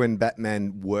 like when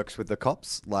Batman works with the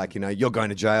cops, like, you're going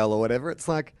to jail or whatever. It's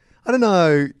like, I don't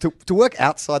know, to work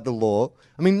outside the law,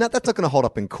 I mean, that's not going to hold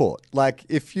up in court. Like,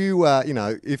 if you,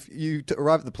 if you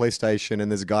arrive at the police station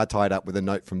and there's a guy tied up with a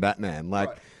note from Batman,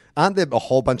 like, aren't there a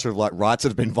whole bunch of, like, rights that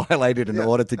have been violated in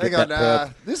order to get that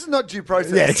perp? This is not due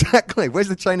process. Yeah, exactly. Where's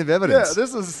the chain of evidence? Yeah,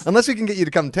 this is... Unless we can get you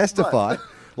to come testify,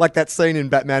 like that scene in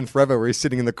Batman Forever where he's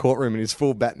sitting in the courtroom in his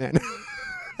full Batman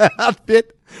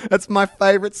outfit. That's my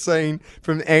favourite scene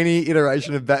from any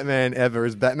iteration of Batman ever,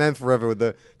 is Batman Forever with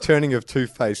the turning of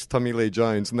Two-Face, Tommy Lee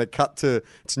Jones, and they cut to,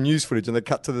 it's news footage, and they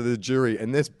cut to the jury,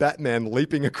 and there's Batman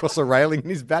leaping across a railing in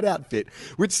his bat outfit,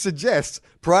 which suggests,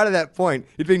 prior to that point,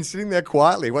 he'd been sitting there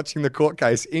quietly watching the court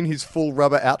case in his full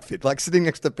rubber outfit, like sitting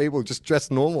next to people just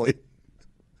dressed normally.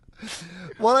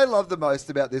 What I love the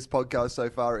most about this podcast so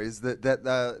far is that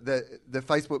the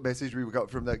Facebook message we got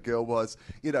from that girl was,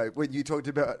 you know, when you talked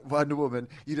about Wonder Woman,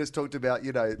 you just talked about,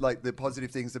 you know, like the positive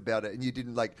things about it, and you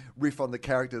didn't like riff on the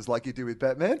characters like you do with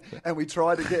Batman. And we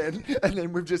tried again, and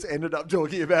then we've just ended up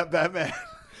talking about Batman.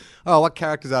 Oh, what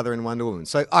characters are there in Wonder Woman?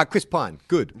 So, Chris Pine,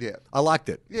 good. Yeah. I liked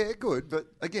it. Yeah, good, but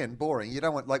again, boring. You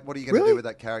don't want, like, what are you going to do with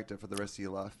that character for the rest of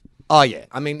your life? Oh, yeah.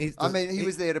 I mean, he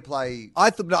was there to play...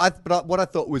 But what I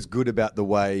thought was good about the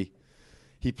way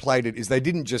he played it is they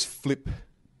didn't just flip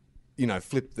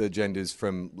the genders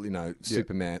from,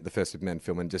 Superman, the first Superman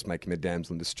film, and just make him a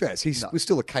damsel in distress. He was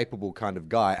still a capable kind of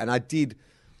guy, and I did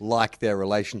like their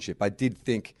relationship. I did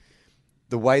think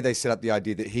the way they set up the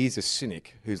idea that he's a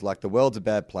cynic who's like, the world's a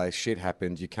bad place, shit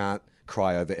happens, you can't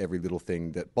cry over every little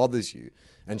thing that bothers you.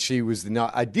 And she was the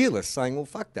idealist saying, well,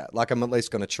 fuck that. Like, I'm at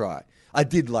least going to try. I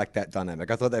did like that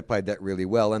dynamic. I thought they played that really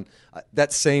well. And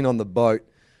that scene on the boat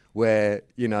where,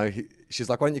 she's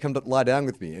like, why don't you come to lie down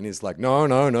with me? And he's like,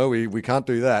 no, we can't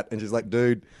do that. And she's like,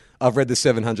 dude, I've read the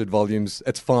 700 volumes.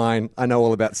 It's fine. I know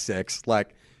all about sex.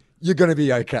 Like, you're going to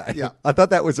be okay. Yeah. I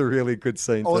thought that was a really good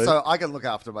scene also, I can look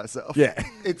after myself. Yeah.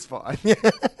 It's fine.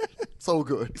 It's all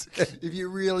good. If you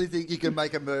really think you can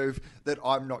make a move that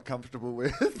I'm not comfortable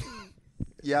with,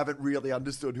 you haven't really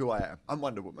understood who I am. I'm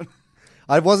Wonder Woman.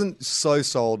 I wasn't so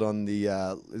sold on the,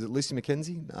 is it Lucy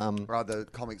McKenzie? The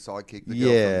comic sidekick, the girl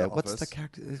from The Office. What's the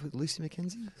character? Is it Lucy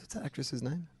McKenzie? What's that actress's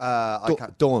name?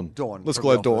 Dawn. Let's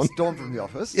call her Dawn. Dawn from The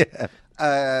Office.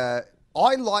 Yeah.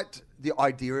 I liked the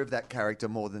idea of that character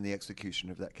more than the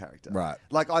execution of that character. Right.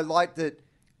 Like, I liked that.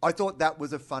 I thought that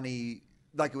was a funny...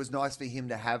 Like, it was nice for him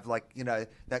to have, like,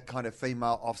 that kind of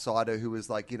female offsider who was,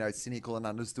 like, cynical and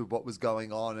understood what was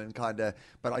going on and kind of...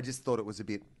 But I just thought it was a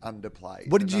bit underplayed.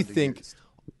 What did you think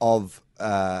of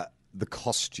the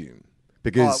costume?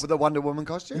 Because with the Wonder Woman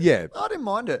costume? Yeah. I didn't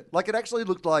mind it. Like, it actually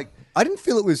looked like... I didn't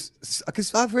feel it was...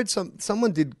 Because I've read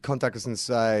someone did contact us and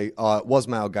say, it was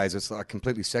male gaze, it's like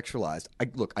completely sexualized.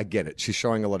 I get it. She's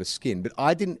showing a lot of skin. But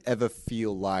I didn't ever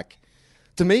feel like...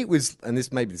 To me, it was, and this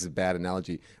is a bad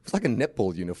analogy, it was like a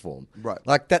netball uniform. Right.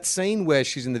 Like that scene where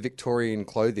she's in the Victorian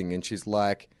clothing and she's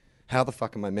like, how the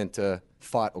fuck am I meant to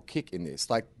fight or kick in this?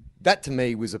 Like, that to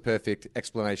me was a perfect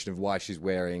explanation of why she's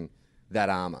wearing that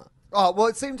armor. Oh, well,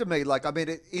 it seemed to me like,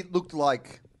 it looked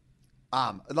like...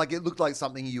 it looked like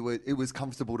something it was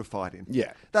comfortable to fight in.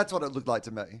 Yeah. That's what it looked like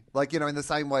to me. Like, in the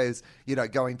same way as,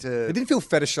 going to... It didn't feel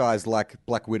fetishized like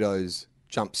Black Widow's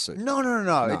jumpsuit. No.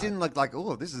 It didn't look like,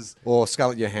 oh, this is... Or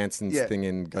Scarlett Johansson's thing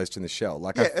in Ghost in the Shell.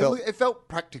 Like, yeah, it felt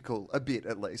practical a bit,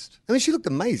 at least. I mean, she looked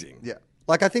amazing. Yeah.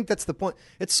 Like, I think that's the point.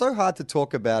 It's so hard to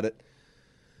talk about it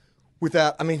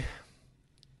without... I mean,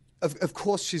 of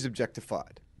course she's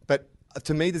objectified. But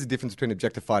to me, there's a difference between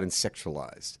objectified and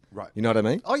sexualized. Right. You know what I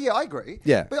mean? Oh, yeah, I agree.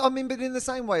 Yeah. But, but in the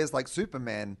same way as, like,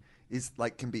 Superman... is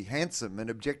like can be handsome and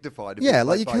objectified. Yeah,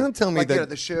 like you can't tell me that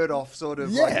the shirt off sort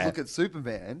of like look at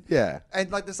Superman. Yeah,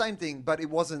 and like the same thing, but it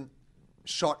wasn't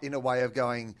shot in a way of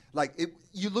going like it.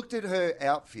 You looked at her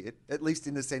outfit, at least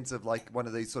in the sense of like one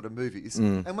of these sort of movies,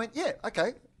 and went, yeah,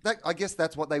 okay. I guess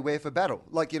that's what they wear for battle.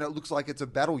 Like, it looks like it's a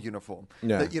battle uniform.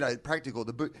 Yeah. That, practical.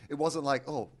 The boot. It wasn't like,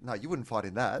 oh, no, you wouldn't fight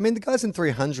in that. I mean, the guys in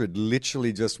 300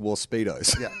 literally just wore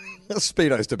Speedos. Yeah.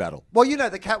 Speedos to battle. Well,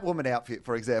 the Catwoman outfit,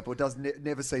 for example,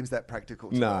 never seems that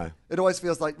practical to No. me. It always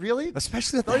feels like, really?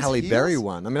 Especially the Halle Berry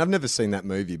one. I mean, I've never seen that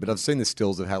movie, but I've seen the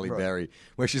stills of Halle Berry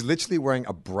where she's literally wearing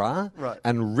a bra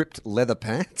and ripped leather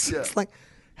pants. Yeah. It's like,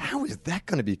 how is that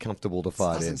going to be comfortable to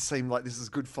fight in? Doesn't seem like this is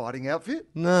a good fighting outfit.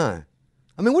 No.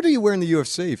 I mean, what do you wear in the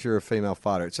UFC if you're a female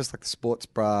fighter? It's just like the sports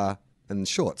bra and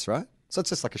shorts, right? So it's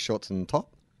just like a shorts and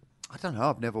top? I don't know.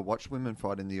 I've never watched women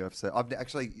fight in the UFC.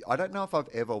 I don't know if I've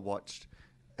ever watched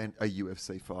a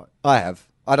UFC fight. I have.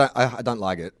 I don't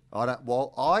like it.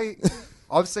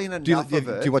 I've seen enough of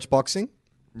it. Do you watch boxing?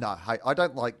 No, hey, I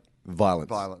don't like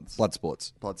violence. Blood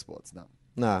sports, no.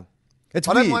 No. It's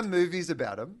I weird. don't mind movies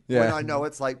about him Yeah. when I know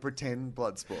it's like pretend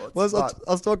blood sports. Well, but-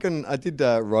 I was talking. I did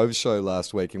Rove's show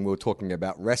last week, and we were talking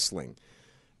about wrestling.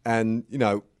 And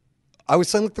I was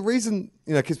saying, look, the reason,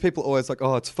 because people are always like,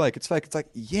 oh, it's fake, it's fake. It's like,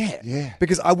 yeah,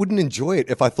 because I wouldn't enjoy it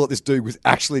if I thought this dude was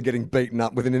actually getting beaten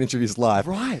up within an inch of his life.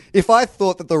 Right. If I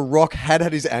thought that The Rock had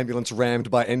his ambulance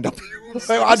rammed by NWO,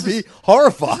 I'd be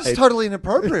horrified. This is totally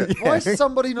inappropriate. Yeah. Why is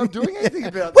somebody not doing anything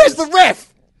about Where's this? the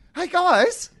ref? Hey,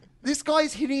 guys, this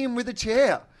guy's hitting him with a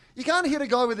chair. You can't hit a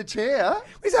guy with a chair.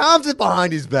 His arms are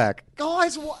behind his back.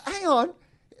 Guys, hang on.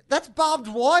 That's barbed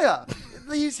wire.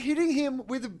 He's hitting him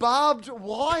with barbed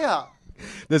wire.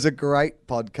 There's a great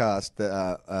podcast that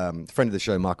a friend of the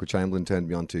show, Michael Chamberlain, turned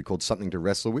me on to called Something to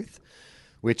Wrestle With,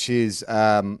 which is,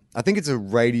 I think it's a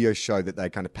radio show that they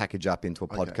kind of package up into a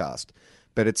podcast.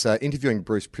 But it's interviewing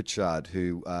Bruce Pritchard,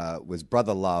 who was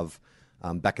Brother Love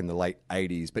back in the late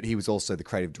 80s, but he was also the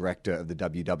creative director of the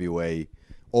WWE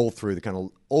all through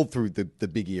the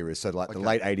big eras. So like the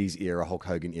late 80s era, Hulk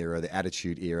Hogan era, the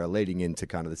Attitude era, leading into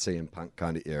kind of the CM Punk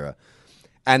kind of era.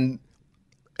 And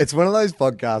it's one of those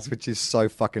podcasts which is so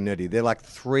fucking nerdy. They're like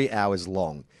 3 hours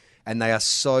long, and they are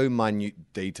so minute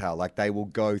detail. Like they will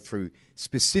go through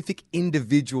specific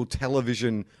individual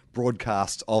television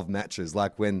broadcasts of matches,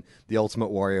 like when the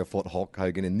Ultimate Warrior fought Hulk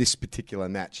Hogan in this particular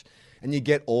match. And you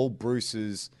get all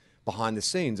Bruce's behind the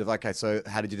scenes of, okay, so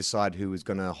how did you decide who was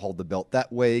going to hold the belt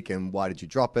that week, and why did you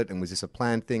drop it, and was this a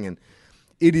planned thing? And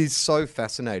it is so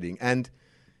fascinating. And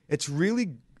it's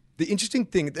really... The interesting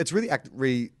thing, it's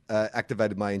really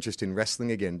activated my interest in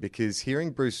wrestling again, because hearing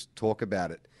Bruce talk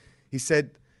about it, he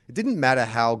said it didn't matter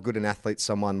how good an athlete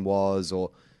someone was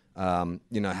or,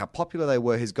 how popular they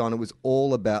were. He's gone, it was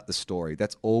all about the story.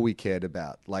 That's all we cared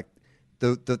about. Like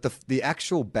the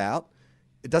actual bout,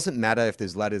 it doesn't matter if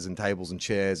there's ladders and tables and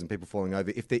chairs and people falling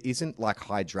over. If there isn't like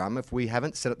high drama, if we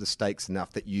haven't set up the stakes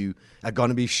enough that you are going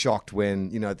to be shocked when,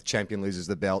 the champion loses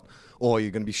the belt, or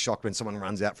you're going to be shocked when someone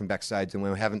runs out from backstage and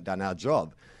we haven't done our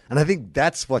job. And I think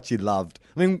that's what you loved.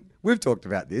 I mean, we've talked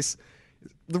about this.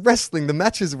 The wrestling, the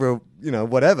matches were,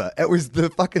 whatever. It was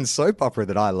the fucking soap opera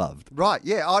that I loved. Right,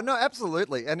 yeah. Oh, no,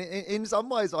 absolutely. And in some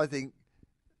ways, I think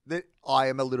that I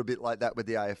am a little bit like that with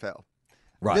the AFL.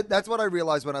 Right. That's what I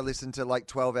realised when I listened to like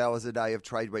 12 hours a day of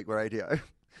Trade Week radio.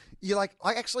 You're like,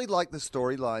 I actually like the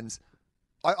storylines.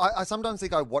 I sometimes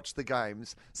think I watch the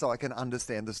games so I can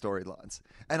understand the storylines.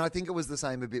 And I think it was the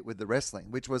same a bit with the wrestling,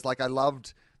 which was like I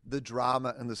loved the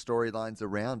drama and the storylines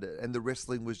around it. And the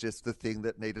wrestling was just the thing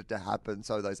that needed to happen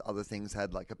so those other things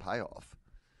had like a payoff.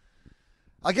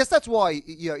 I guess that's why,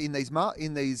 in these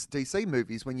DC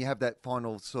movies, when you have that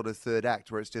final sort of third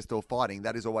act where it's just all fighting,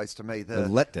 that is always to me the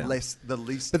letdown. the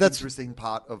least interesting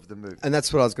part of the movie. And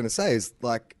that's what I was going to say is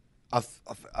like,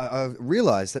 I've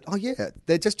realized that,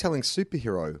 they're just telling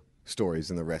superhero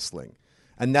stories in the wrestling.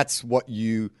 And that's what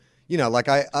like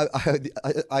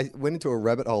I went into a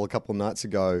rabbit hole a couple of nights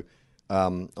ago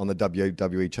on the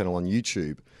WWE channel on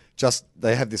YouTube.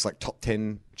 They have this like top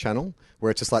 10 channel where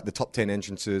it's just like the top 10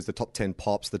 entrances, the top 10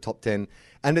 pops, the top 10.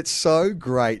 And it's so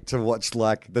great to watch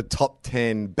like the top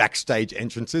 10 backstage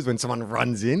entrances when someone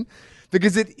runs in,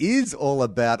 because it is all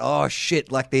about, oh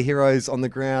shit, like the heroes on the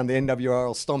ground, the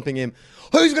NWO are stomping him.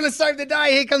 Who's going to save the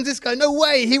day? Here comes this guy. No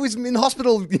way. He was in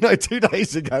hospital, 2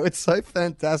 days ago. It's so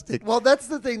fantastic. Well, that's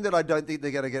the thing that I don't think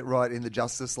they're going to get right in the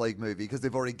Justice League movie, because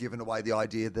they've already given away the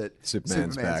idea that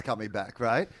Superman's coming back,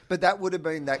 right? But that would have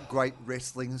been that great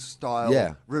wrestling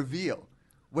style reveal,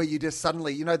 where you just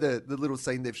suddenly, the little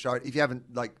scene they've showed. If you haven't,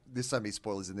 there's so many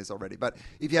spoilers in this already, but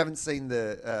if you haven't seen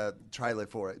the trailer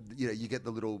for it, you get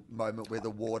the little moment where the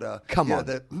water,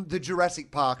 the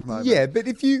Jurassic Park moment. Yeah, but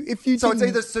if you so it's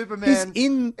either Superman,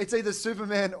 it's either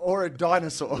Superman or a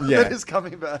dinosaur that is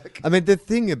coming back. I mean, the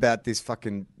thing about this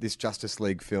Justice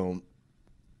League film,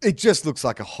 it just looks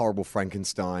like a horrible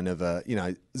Frankenstein of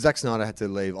Zack Snyder had to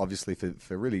leave obviously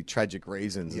for really tragic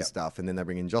reasons and stuff, and then they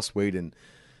bring in Joss Whedon.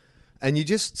 And you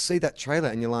just see that trailer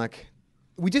and you're like,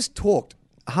 we just talked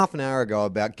half an hour ago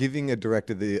about giving a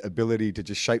director the ability to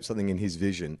just shape something in his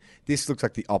vision. This looks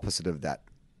like the opposite of that.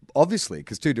 Obviously,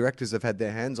 because 2 directors have had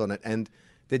their hands on it and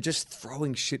they're just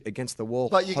throwing shit against the wall.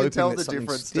 But you can tell that the something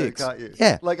difference sticks. too, can't you?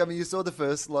 Yeah. You saw the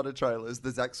first lot of trailers,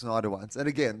 the Zack Snyder ones. And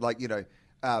again,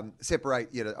 separate,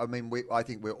 I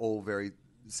think we're all very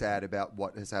sad about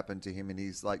what has happened to him in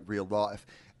his real life.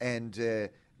 And,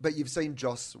 but you've seen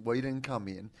Joss Whedon come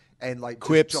in and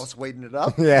Quips. Joss Whedon it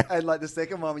up. Yeah. And the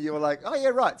second one you were like, oh yeah,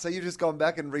 right. So you've just gone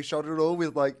back and reshot it all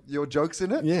with your jokes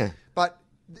in it. Yeah. But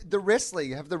the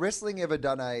wrestling, have the wrestling ever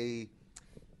done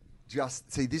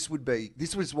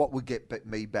this was what would get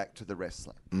me back to the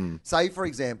wrestling. Say, for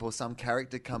example, some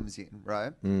character comes in,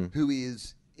 right, who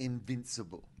is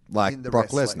invincible. Like in the Brock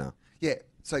wrestling. Lesnar. Yeah.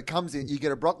 So it comes in, you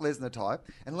get a Brock Lesnar type,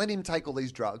 and let him take all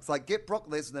these drugs. Like, get Brock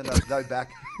Lesnar though back.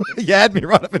 You had me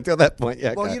right up until that point.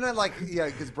 Yeah. Well, okay. you know, like,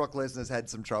 because Brock Lesnar's had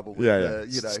some trouble with,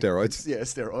 Steroids. Yeah,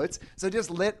 steroids. So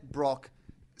just let Brock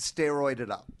steroid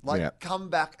it up. Like, come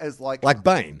back as like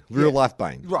Bane, real life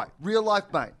Bane. Right, real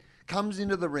life Bane. Comes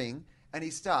into the ring, and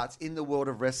he starts in the world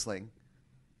of wrestling,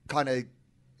 kind of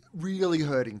really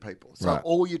hurting people. So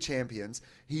all your champions,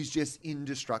 he's just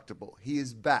indestructible. He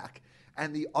is back.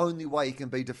 And the only way he can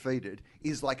be defeated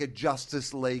is like a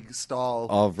Justice League style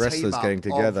of wrestlers getting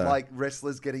together. Of like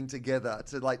wrestlers getting together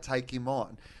to like take him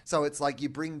on. So it's like you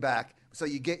bring back, so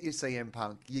you get your CM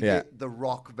Punk, you get The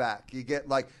Rock back, you get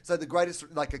like, so the greatest,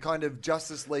 like a kind of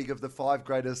Justice League of the 5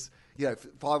 greatest,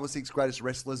 5 or 6 greatest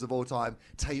wrestlers of all time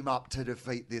team up to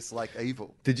defeat this like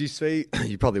evil. Did you see,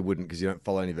 you probably wouldn't because you don't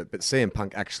follow any of it, but CM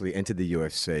Punk actually entered the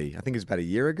UFC, I think it was about a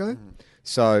year ago.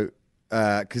 So,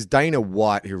 because Dana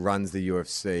White, who runs the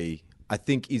UFC, I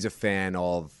think is a fan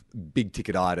of big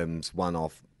ticket items,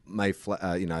 one-off,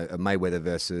 Mayweather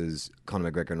versus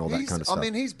Conor McGregor and all that kind of stuff. I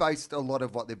mean, he's based a lot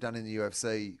of what they've done in the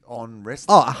UFC on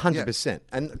wrestling. Oh, 100%.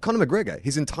 And Conor McGregor,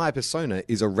 his entire persona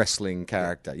is a wrestling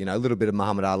character. You know, a little bit of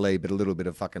Muhammad Ali, but a little bit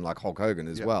of fucking like Hulk Hogan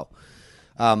as well.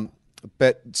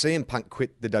 But CM Punk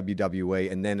quit the WWE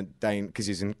and then Dane, because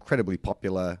he's an incredibly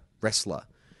popular wrestler,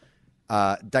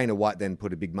 Dana White then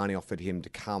put a big money offer to him to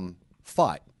come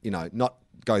fight, not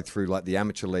go through like the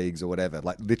amateur leagues or whatever,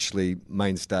 like literally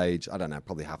main stage, I don't know,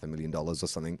 probably $500,000 or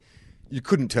something. You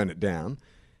couldn't turn it down.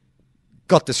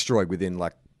 Got destroyed within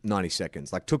like 90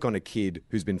 seconds, like took on a kid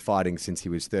who's been fighting since he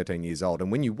was 13 years old.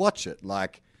 And when you watch it,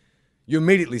 like you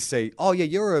immediately see, oh yeah,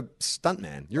 you're a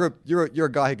stuntman. You're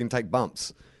a guy who can take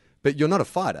bumps. But you're not a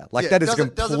fighter. Like, that is a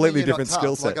completely different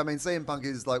skill set. Like, I mean, CM Punk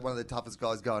is like one of the toughest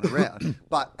guys going around,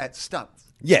 but at stunts.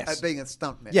 Yes. At being a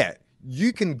stuntman. Yeah.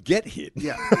 You can get hit.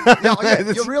 Yeah.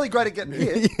 You're really great at getting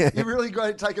hit. Yeah. You're really great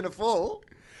at taking a fall.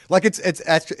 Like, it's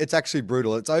actually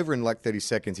brutal. It's over in like 30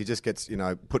 seconds. He just gets,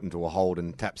 put into a hold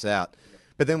and taps out.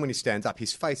 But then when he stands up,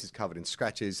 his face is covered in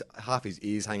scratches, half his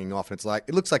ears hanging off, and it's like,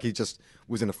 it looks like he just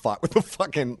was in a fight with a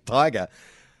fucking tiger.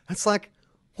 It's like,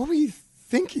 what were you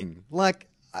thinking? Like,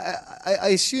 I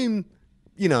assume,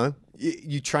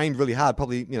 you trained really hard,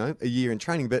 probably, a year in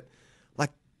training, but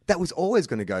like that was always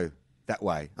going to go that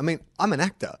way. I mean, I'm an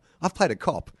actor. I've played a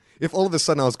cop. If all of a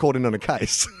sudden I was called in on a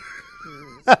case,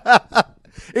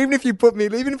 even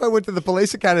if I went to the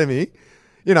police academy,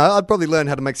 I'd probably learn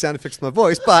how to make sound effects with my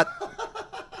voice, but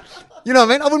you know what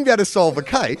I mean? I wouldn't be able to solve a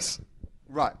case.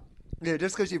 Right. Yeah,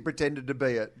 just because you've pretended to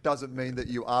be it doesn't mean that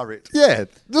you are it. Yeah.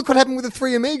 Look what happened with the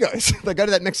 3 amigos. They go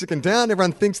to that Mexican town.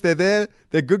 Everyone thinks they're there.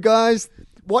 They're good guys.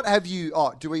 What have you...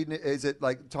 Oh, is it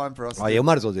like time for us Oh, yeah, we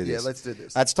might as well do this. Yeah, let's do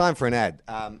this. It's time for an ad.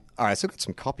 All right, so I've got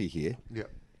some copy here. Yeah.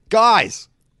 Guys,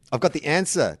 I've got the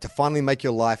answer to finally make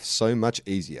your life so much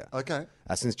easier. Okay.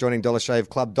 Since joining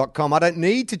dollarshaveclub.com, I don't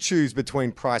need to choose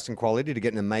between price and quality to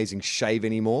get an amazing shave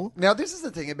anymore. Now, this is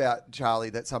the thing about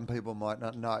Charlie that some people might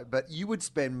not know, but you would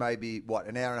spend maybe,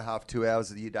 an hour and a half, 2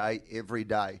 hours of your day, every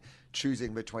day,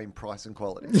 choosing between price and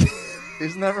quality.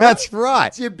 Isn't that right? That's right.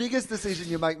 It's your biggest decision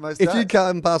you make most days. days. If you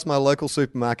come past my local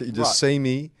supermarket, you just see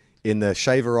me in the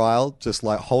shaver aisle, just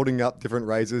like holding up different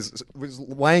razors,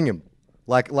 weighing them.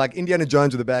 Like Indiana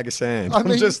Jones with a bag of sand. I'm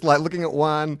just like looking at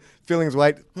one, feeling his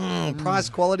weight. Price,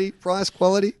 quality.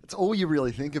 It's all you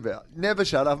really think about. Never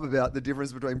shut up about the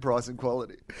difference between price and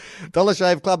quality.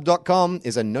 DollarShaveClub.com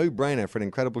is a no-brainer for an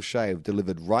incredible shave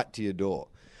delivered right to your door.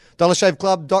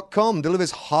 DollarShaveClub.com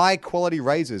delivers high-quality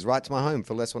razors right to my home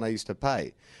for less than I used to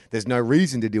pay. There's no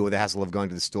reason to deal with the hassle of going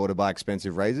to the store to buy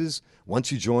expensive razors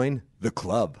once you join the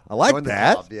club. I like join that.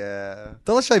 The club, yeah.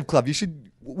 Dollar Shave Club. You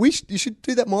should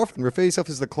do that more often. Refer yourself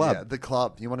as the club. Yeah, the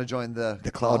club. You want to join the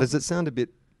club? Does it sound a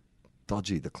bit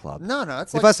dodgy? The club. No.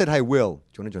 It's if I said, "Hey, Will,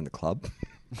 do you want to join the club?"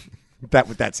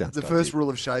 that sounds. The first rule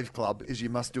of Shave Club is you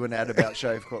must do an ad about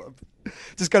Shave Club.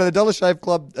 Just go to the Dollar Shave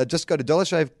Club. Just go to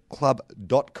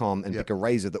dollarshaveclub.com and pick a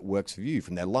razor that works for you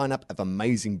from their lineup of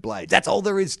amazing blades. That's all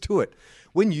there is to it.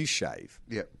 When you shave,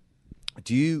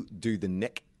 do you do the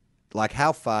neck? Like,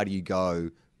 how far do you go?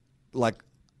 Like,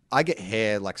 I get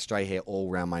hair, like stray hair,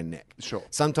 all around my neck. Sure.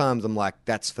 Sometimes I'm like,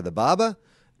 that's for the barber,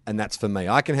 and that's for me.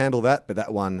 I can handle that, but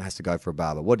that one has to go for a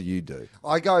barber. What do you do?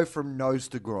 I go from nose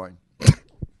to groin.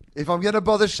 If I'm going to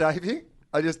bother shaving,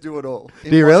 I just do it all. Do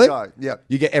you really? Yeah.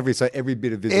 You get every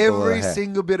bit of visible hair. Every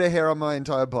single bit of hair on my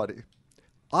entire body.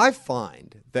 I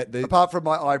find that apart from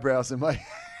my eyebrows and my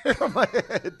hair on my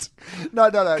head. No.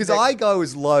 Because I go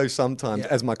as low sometimes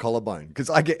as my collarbone, because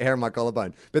I get hair on my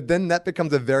collarbone. But then that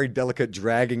becomes a very delicate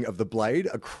dragging of the blade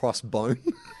across bone.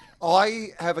 I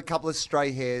have a couple of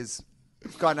stray hairs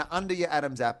kind of under your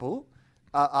Adam's apple.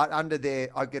 Under there,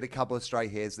 I get a couple of stray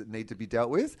hairs that need to be dealt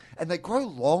with, and they grow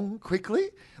long quickly.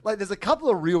 Like there's a couple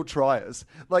of real triers,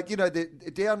 like they're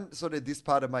down sort of this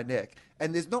part of my neck,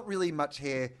 and there's not really much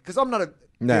hair because I'm not a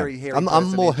very hairy. I'm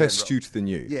person more in general. hirsute than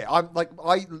you. Yeah,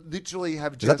 I literally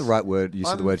have. Is that the right word? You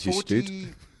said the word hirsute.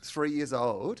 I'm 43 years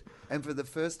old, and for the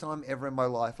first time ever in my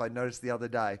life, I noticed the other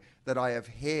day that I have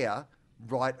hair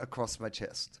right across my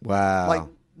chest. Wow. Like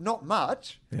not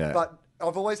much, Yeah. but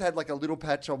I've always had like a little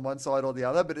patch on one side or the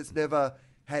other, but it's never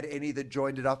had any that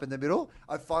joined it up in the middle.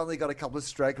 I've finally got a couple of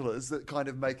stragglers that kind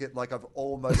of make it like I've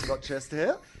almost got chest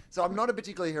hair. So I'm not a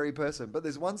particularly hairy person, but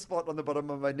there's one spot on the bottom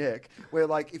of my neck where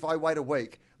like if I wait a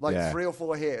week, like 3 or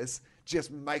 4 hairs just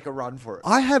make a run for it.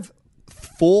 I have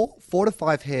four to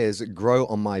five hairs that grow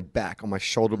on my back, on my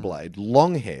shoulder blade,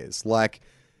 long hairs, like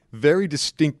very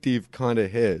distinctive kind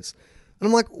of hairs. And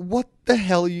I'm like, what the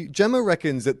hell? Gemma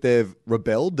reckons that they've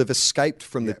rebelled. They've escaped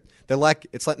from the... They're like,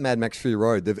 it's like Mad Max Fury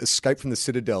Road. They've escaped from the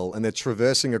Citadel and they're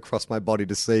traversing across my body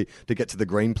to get to the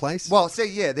green place. Well, see,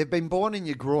 yeah, they've been born in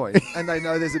your groin and they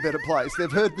know there's a better place. They've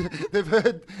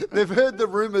heard the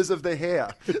rumors of the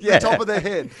hair, the top of their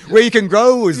head, where you can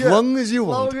grow as long as you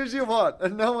want. As long as you want,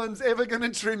 and no one's ever going to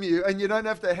trim you, and you don't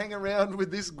have to hang around with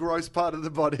this gross part of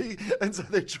the body. And so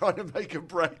they're trying to make a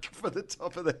break for the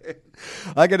top of the head.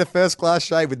 I get a first class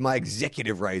shave with my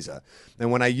executive razor, and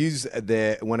when I use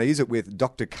it with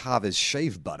Dr. Carver's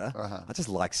shave butter, I just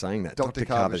like saying that. Dr.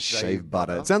 Carver's shave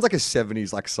butter. It sounds like a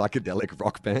 70s like psychedelic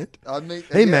rock band.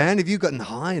 Hey man, have you gotten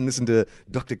high and listened to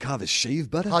Dr. Carver's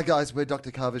shave butter? Hi guys, we're Dr.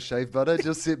 Carver's shave butter.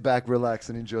 Just sit back, relax,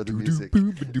 and enjoy the music.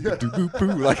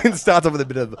 Like it starts off with a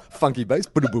bit of funky bass,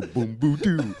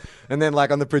 and then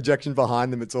like on the projection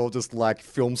behind them, it's all just like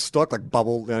film stock, like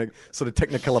bubble, sort of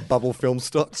Technicolor bubble film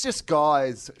stock. It's just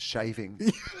guys shaving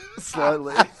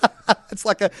slowly. It's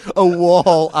like a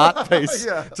Warhol art piece.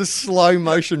 Just slow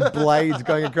motion blades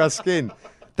going across skin.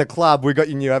 The Club, we got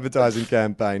your new advertising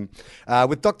campaign.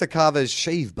 With Dr. Carver's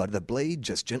shave butter, the blade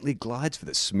just gently glides for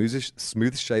the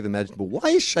smoothest shave imaginable. Why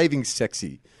is shaving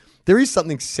sexy? There is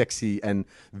something sexy and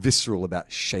visceral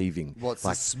about shaving. What's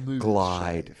like a smooth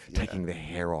glide, shave, taking the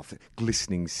hair off,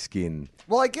 glistening skin.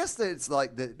 Well, I guess that it's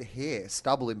like the hair,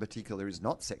 stubble in particular, is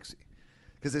not sexy.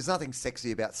 Because there's nothing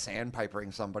sexy about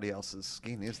sandpapering somebody else's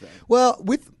skin, is there? Well,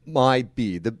 with my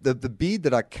beard, the beard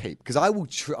that I keep, because I will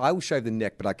shave the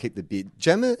neck, but I keep the beard.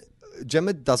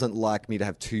 Gemma doesn't like me to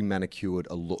have too manicured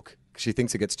a look. She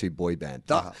thinks it gets too boy band.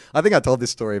 I think I told this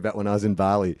story about when I was in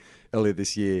Bali earlier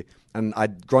this year, and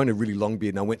I'd grown a really long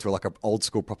beard, and I went to like an old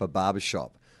school proper barber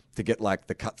shop to get like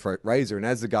the cutthroat razor. And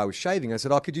as the guy was shaving, I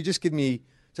said, "Oh, could you just leave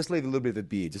a little bit of a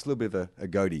beard, just a little bit of a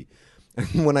goatee."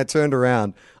 And when I turned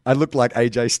around, I looked like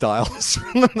AJ Styles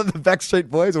from the Backstreet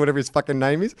Boys or whatever his fucking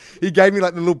name is. He gave me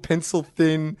like the little pencil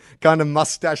thin kind of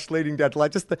mustache leading down to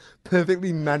like just the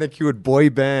perfectly manicured boy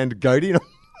band goatee.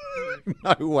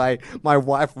 No way. My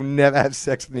wife will never have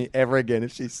sex with me ever again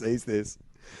if she sees this.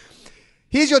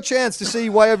 Here's your chance to see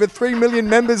why over 3 million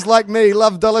members like me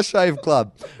love Dollar Shave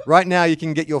Club. Right now, you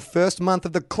can get your first month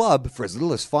of the club for as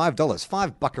little as $5.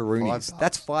 5 buckaroonies.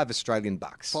 That's 5 Australian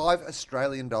bucks. 5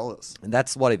 Australian dollars. And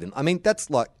that's what even? I mean, that's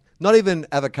like not even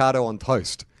avocado on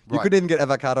toast. You could even get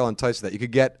avocado on toast with that. You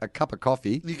could get a cup of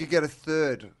coffee. You could get a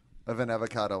third of an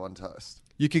avocado on toast.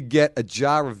 You could get a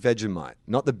jar of Vegemite,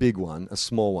 not the big one, a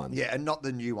small one. Yeah, and not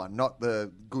the new one, not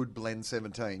the Good Blend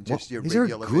 17, just your Is there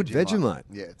regular a good Vegemite?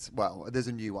 Yeah, there's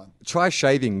a new one. Try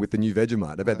shaving with the new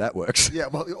Vegemite. I bet that works. Yeah,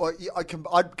 well,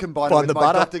 I'd combine Find it with the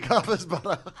my butter. Dr. Carver's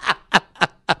butter.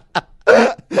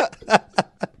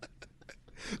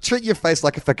 Treat your face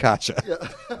like a focaccia. Yeah.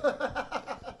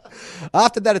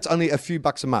 After that, it's only a few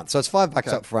bucks a month. So it's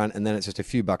 $5 up front, and then it's just a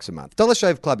few bucks a month. Dollar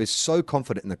Shave Club is so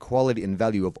confident in the quality and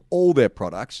value of all their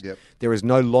products. Yep. There is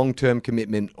no long-term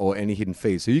commitment or any hidden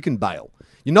fees. So you can bail.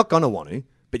 You're not going to want to,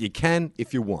 but you can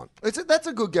if you want. That's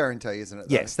a good guarantee, isn't it?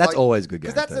 Though? Yes, that's always a good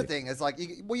guarantee. Because that's the thing. It's like,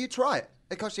 you try it.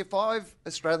 It costs you 5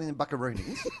 Australian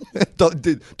buckaroonies.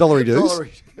 Dollary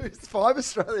dues. 5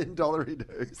 Australian dollary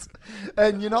dues.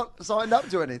 And you're not signed up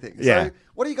to anything. Yeah. So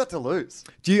what do you got to lose?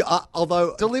 Do you?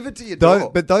 Although delivered to your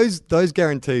door. But those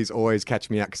guarantees always catch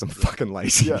me out because I'm fucking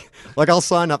lazy. Yeah. Like I'll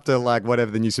sign up to like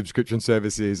whatever the new subscription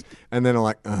service is, and then I'm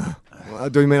like,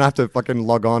 do you mean I have to fucking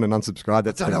log on and unsubscribe?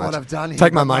 That's I don't too know much. what I've done here.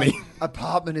 Take my money. My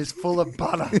apartment is full of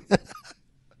butter.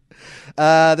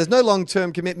 There's no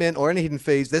long-term commitment or any hidden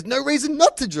fees. There's no reason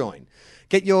not to join.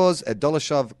 Get yours at Dollar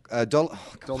Shove. Dollar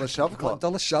Shove Club.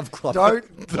 Dollar Shove Club.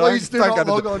 Please do Don't not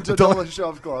go log on to Dollar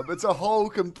Shove Club. It's a whole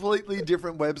completely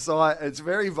different website. It's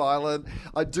very violent.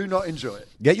 I do not enjoy it.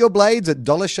 Get your blades at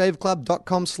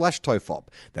dollarshaveclub.com/TOFOP.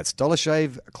 That's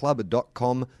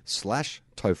dollarshaveclub.com/TOFOP.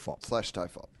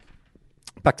 /TOFOP.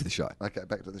 Back to the show. Okay,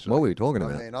 back to the show. What were we talking I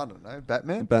about? mean, I don't know.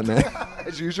 Batman? Batman.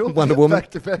 As usual. Wonder Woman. Back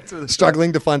to the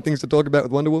Struggling to find things to talk about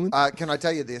with Wonder Woman? Can I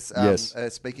tell you this? Yes.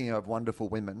 Speaking of wonderful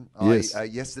women, Yes.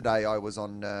 Yesterday I was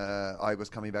I was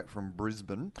coming back from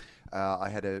Brisbane. I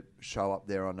had a show up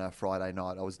there on a Friday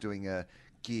night. I was doing a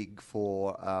gig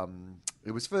for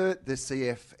it was for the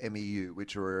CFMEU,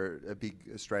 which are a big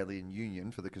Australian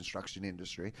union for the construction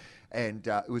industry, and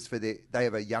it was for they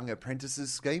have a young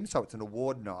apprentices scheme, so it's an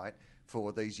award night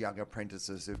for these young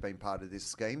apprentices who've been part of this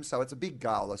scheme. So it's a big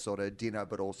gala sort of dinner,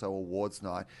 but also awards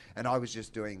night. And I was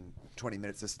just doing 20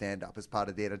 minutes of stand-up as part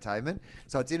of the entertainment.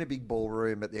 So it's in a big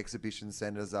ballroom at the exhibition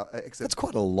centres. That's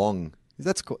quite a long...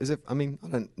 Is it? I mean, I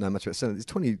don't know much about stand-up.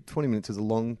 20 minutes is a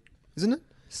long... Isn't it?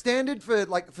 Standard for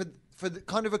the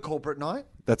kind of a corporate night.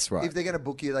 That's right. If they're going to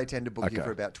book you, they tend to book you Okay.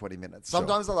 for about 20 minutes. Sure.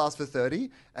 Sometimes they'll ask for 30,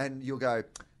 and you'll go...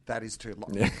 That is too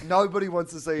long. Yeah. Nobody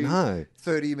wants to see No.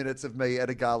 30 minutes of me at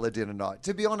a gala dinner night.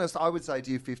 To be honest, I would say to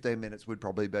you 15 minutes would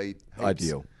probably be heaps.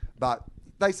 Ideal. But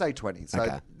they say 20. So,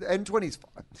 Okay. and 20's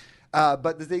fine.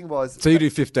 But the thing was... So you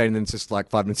do 15 and then it's just like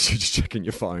 5 minutes you're just checking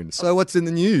your phone. So what's in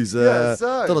the news? Yeah,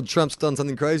 so- Donald Trump's done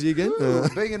something crazy again? Ooh,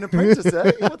 being an apprentice,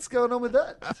 eh? What's going on with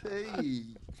that? Hey.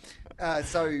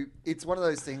 So it's one of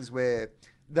those things where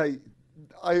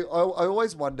I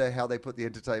always wonder how they put the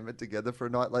entertainment together for a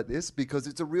night like this, because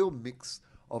it's a real mix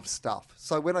of stuff.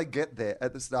 So when I get there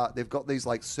at the start, they've got these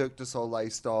like Cirque du Soleil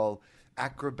style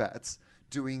acrobats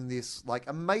doing this like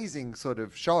amazing sort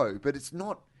of show, but it's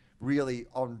not really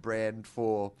on brand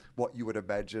for what you would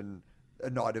imagine a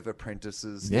night of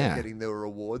apprentices getting their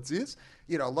awards is.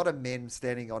 You know, a lot of men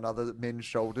standing on other men's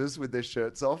shoulders with their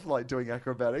shirts off, like doing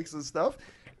acrobatics and stuff.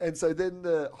 And so then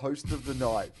the host of the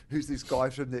night, who's this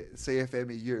guy from the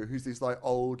CFMEU, who's this like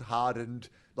old, hardened,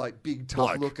 like big,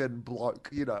 tough-looking bloke,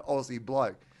 you know, Aussie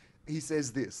bloke, he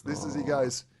says this. He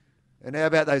goes, and how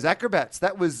about those acrobats?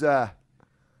 That was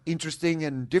interesting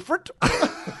and different.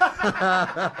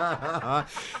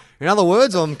 In other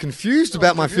words, I'm confused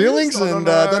about my feelings and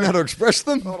don't know how to express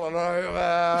them. I don't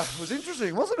know. It was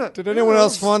interesting, wasn't it? Did anyone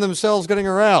else find themselves getting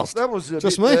aroused? That was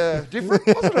just bit, me. Different,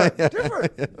 wasn't it?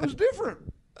 Different. It was different.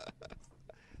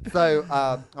 So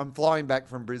I'm flying back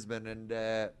from Brisbane, and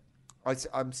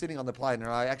I'm sitting on the plane,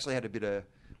 and I actually had a bit of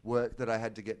work that I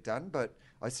had to get done, but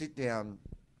I sit down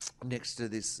next to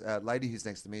this lady who's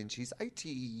next to me, and she's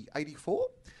 84,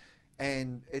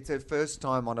 and it's her first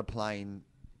time on a plane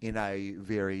in a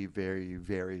very, very,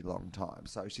 very long time.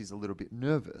 So she's a little bit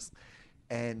nervous,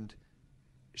 and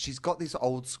she's got this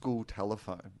old school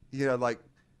telephone, like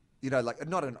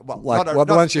not an well, Like not a, the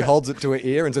not, one she holds it to her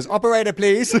ear and says, "Operator,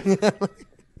 please."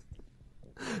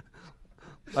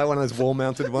 Like one of those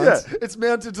wall-mounted ones. Yeah, it's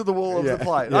mounted to the wall of Yeah, the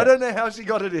plane. yeah. I don't know how she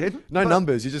got it in. No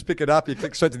numbers. You just pick it up. You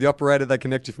click straight to the operator. They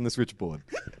connect you from the switchboard.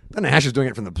 I don't know how she's doing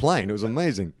it from the plane. It was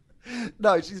amazing.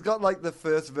 No, she's got like the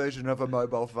first version of a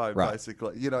mobile phone, Right.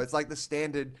 basically. It's like the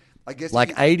standard, I guess.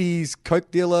 Like 80s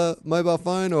Coke dealer mobile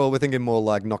phone, or we're thinking more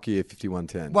like Nokia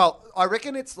 5110? Well, I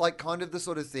reckon it's like kind of the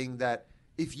sort of thing that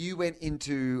if you went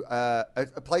into a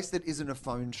place that isn't a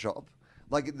phone shop,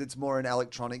 like it's more an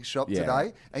electronics shop Yeah.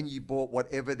 today, and you bought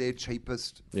whatever their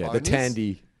cheapest phone the is.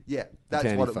 Tandy. Yeah, that's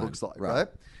Tandy what it phone, looks like, right. right?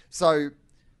 So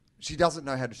she doesn't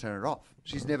know how to turn it off.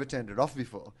 She's never turned it off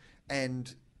before.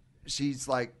 And she's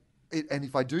like, and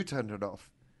if I do turn it off,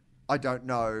 I don't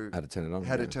know How to turn it on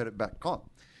how to again. turn it back on.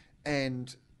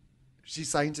 And she's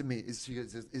saying to me, is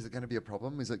it going to be a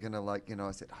problem? Is it going to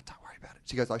I said, don't worry about it.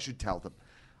 She goes, I should tell them.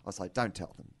 I was like, don't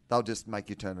tell them. They'll just make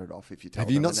you turn it off if you tell them.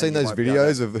 Have you not and then seen those won't be able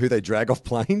videos to- of who they drag off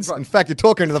planes? Right. In fact, you're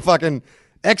talking to the fucking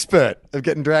expert of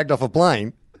getting dragged off a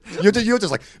plane. You're just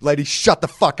like, lady, shut the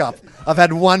fuck up. I've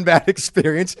had one bad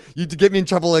experience. You to get me in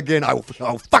trouble again, I'll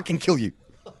fucking kill you.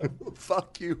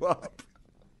 fuck you up.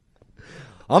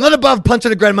 I'm not above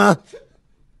punching a grandma.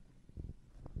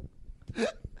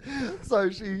 So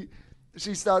she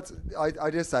starts.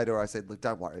 I just say to her, I said, look,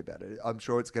 don't worry about it. I'm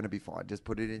sure it's going to be fine. Just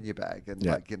put it in your bag and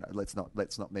Yeah. let's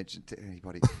not mention it to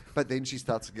anybody. But then she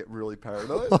starts to get really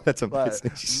paranoid. Oh, that's Like,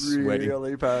 amazing. She's sweating.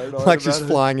 really paranoid. Like she's about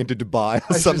it. flying into Dubai or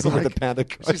And she's something with like- a pound of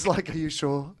coke. She's like, are you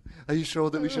sure? Are you sure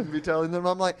that we shouldn't be telling them?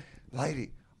 I'm like,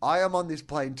 lady, I am on this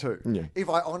plane too. Yeah. If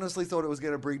I honestly thought it was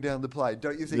going to bring down the plane,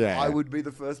 don't you think Yeah. I would be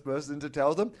the first person to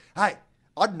tell them? Hey,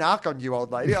 I'd narc on you,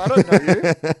 old lady. I don't know you.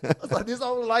 I was like, this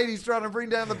old lady's trying to bring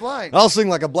down the plane. I'll sing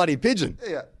like a bloody pigeon.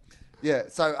 Yeah. Yeah.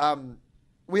 So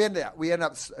we end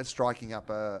up striking up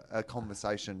a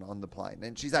conversation on the plane,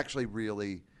 and she's actually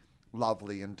really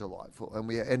lovely and delightful, and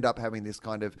we end up having this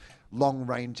kind of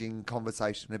long-ranging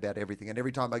conversation about everything, and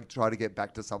every time I try to get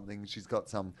back to something, she's got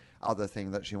some other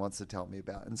thing that she wants to tell me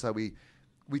about, and so we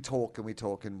talk and we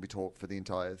talk and we talk for the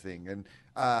entire thing, and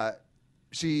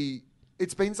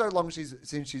it's been so long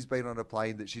since she's been on a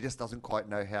plane that she just doesn't quite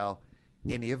know how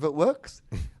any of it works.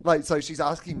 Like, so she's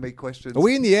asking me questions. Are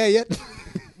we in the air yet?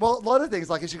 Well, a lot of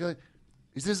things, like, is she going,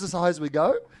 is this as high as we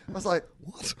go? I was like,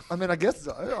 what? I mean, I guess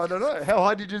so. I don't know. How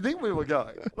high did you think we were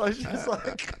going? Like, she's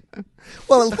like...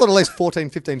 Well, it's got at least 14,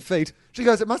 15 feet. She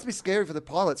goes, it must be scary for the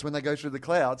pilots when they go through the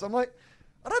clouds. I'm like,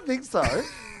 I don't think so.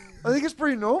 I think it's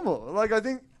pretty normal. Like, I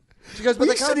think... She goes, but Were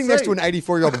they you can't sitting see. next to an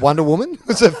 84-year-old Wonder Woman? It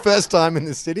was her first time in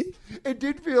the city. It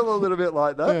did feel a little bit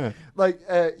like that. Yeah. Like,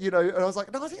 and I was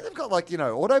like, no, I think they've got, like,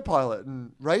 autopilot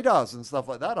and radars and stuff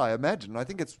like that, I imagine. I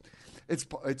think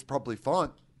it's probably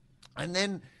fine. And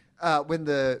then when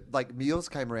the meals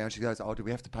came around, she goes, oh, do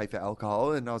we have to pay for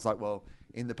alcohol? And I was like, well,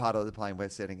 in the part of the plane we're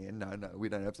sitting in, no, we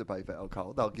don't have to pay for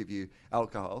alcohol. They'll give you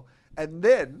alcohol. And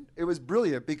then it was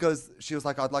brilliant because she was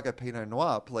like, I'd like a Pinot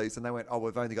Noir, please. And they went, oh,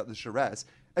 we've only got the Shiraz.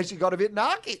 And she got a bit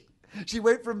narky. She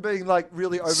went from being like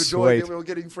really overjoyed Sweet. that we were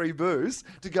getting free booze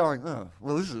to going, oh,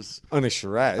 well, this is Only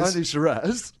Shiraz. only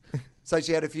Shiraz. So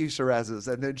she had a few Shirazes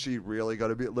and then she really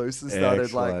got a bit loose and started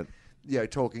Excellent.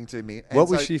 talking to me. And What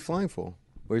was so- she flying for?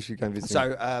 Where was she going visiting?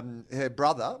 So her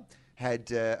brother had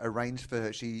arranged for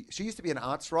her. She used to be an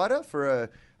arts writer for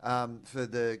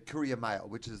the Courier Mail,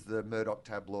 which is the Murdoch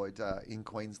tabloid in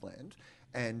Queensland.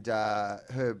 And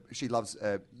she loves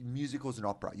musicals and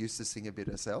opera. Used to sing a bit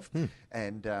herself.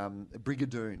 And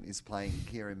Brigadoon is playing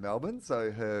here in Melbourne.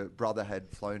 So her brother had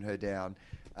flown her down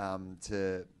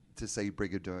to see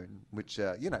Brigadoon, which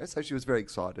so she was very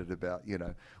excited about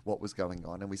what was going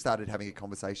on. And we started having a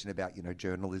conversation about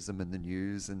journalism and the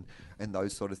news and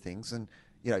those sort of things. And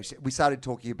we started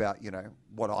talking about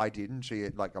what I did, and she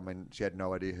had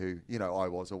no idea who I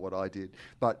was or what I did.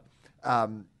 But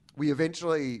we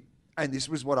eventually. And this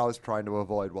was what I was trying to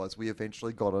avoid, was we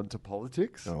eventually got into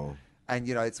politics. Oh. And,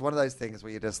 it's one of those things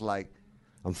where you're just like...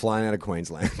 I'm flying out of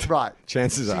Queensland. Right.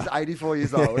 Chances She's are. 84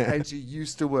 years old and she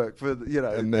used to work for,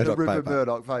 the Murdoch Rupert paper.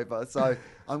 Murdoch paper. So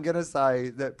I'm going to say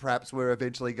that perhaps we're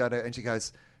eventually going to... And she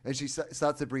goes... And she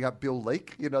starts to bring up Bill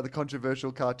Leak, the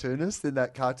controversial cartoonist, in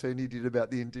that cartoon he did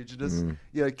about the Indigenous,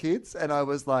 kids. And I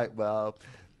was like, well...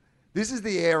 This is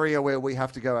the area where we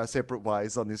have to go our separate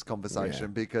ways on this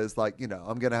conversation because, I'm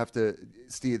going to have to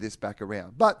steer this back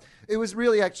around. But it was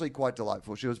really actually quite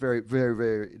delightful. She was very, very,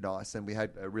 very nice, and we had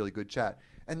a really good chat.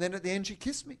 And then at the end, she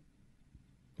kissed me.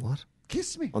 What?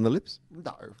 Kissed me. On the lips?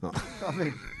 No. Oh. I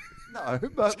mean, no,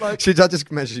 but I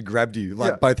just imagine she grabbed you,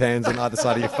 both hands on either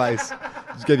side of your face.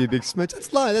 Just gave you a big smooch.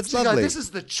 That's lovely. She goes, this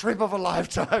is the trip of a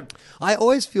lifetime. I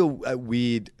always feel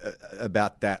weird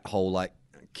about that whole,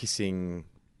 kissing...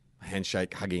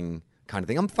 handshake, hugging kind of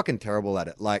thing. I'm fucking terrible at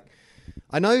it.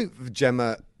 I know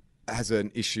Gemma has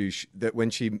an issue that when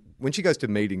she goes to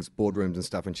meetings, boardrooms and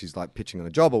stuff, and she's pitching on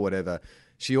a job or whatever,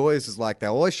 she always is they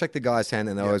always shake the guy's hand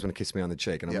and they always want to kiss me on the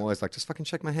cheek. And I'm always like, just fucking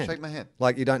shake my hand. Shake my hand.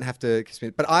 You don't have to kiss me.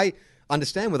 But I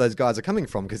understand where those guys are coming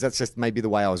from because that's just maybe the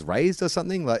way I was raised or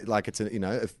something. It's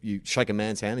if you shake a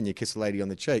man's hand and you kiss a lady on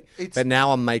the cheek. But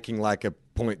now I'm making a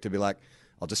point to be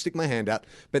I'll just stick my hand out.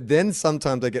 But then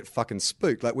sometimes I get fucking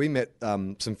spooked. We met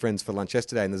some friends for lunch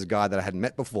yesterday and there's a guy that I hadn't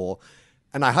met before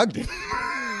and I hugged him.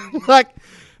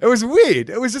 It was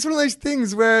weird. It was just one of those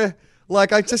things where I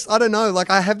don't know.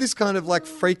 I have this kind of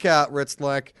freak out where it's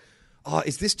oh,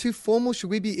 is this too formal? Should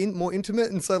we be more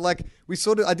intimate? And so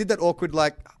I did that awkward,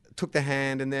 took the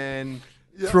hand and then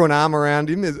threw an arm around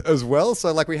him as well.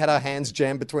 So we had our hands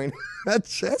jammed between our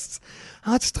chests.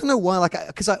 I just don't know why,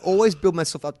 because I always build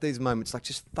myself up to these moments,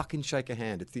 just fucking shake a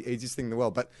hand. It's the easiest thing in the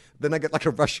world. But then I get a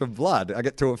rush of blood. I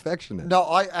get too affectionate. No,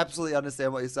 I absolutely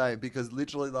understand what you're saying because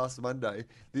literally last Monday,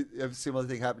 a similar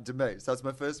thing happened to me. So it's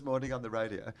my first morning on the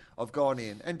radio. I've gone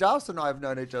in, and Darcy and I have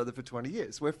known each other for 20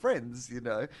 years. We're friends,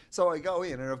 So I go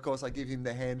in, and of course I give him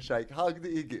the handshake hug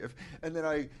that you give, and then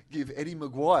I give Eddie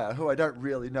Maguire, who I don't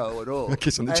really know at all, a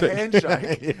kiss on the a cheek.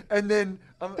 handshake, Yeah. and then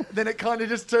it kind of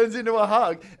just turns into a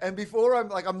hug. And before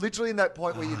I'm literally in that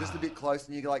point where you're just a bit close,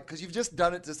 and you're because you've just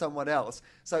done it to someone else.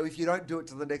 So if you don't do it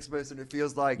to the next person, it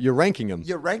feels like You're ranking them.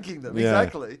 You're ranking them, Yeah.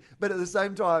 exactly. But at the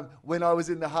same time, when I was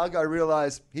in the hug, I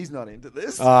realised he's not into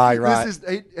this. Right.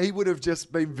 He would have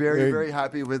just been very, very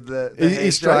happy with the He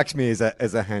handshake. strikes me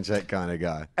as a handshake kind of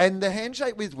guy. And the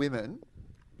handshake with women,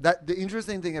 the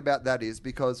interesting thing about that is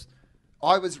because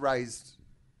I was raised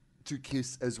to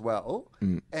kiss as well.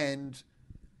 And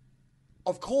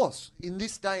Of course, in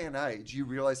this day and age, you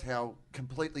realize how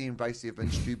completely invasive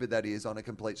and stupid that is on a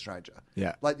complete stranger.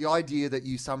 Yeah. Like the idea that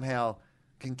you somehow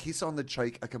can kiss on the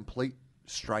cheek a complete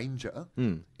stranger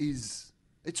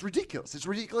it's ridiculous. It's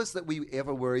ridiculous that we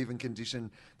ever were even conditioned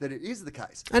that it is the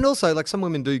case. And also, like, some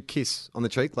women do kiss on the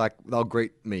cheek. Like, they'll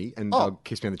greet me and they'll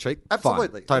kiss me on the cheek.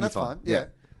 Absolutely. Fine. Totally that's fine. Yeah.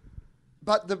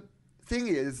 But the thing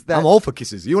is that... I'm all for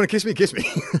kisses. You want to kiss me? Kiss me.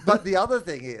 But the other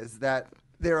thing is that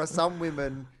there are some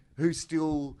women who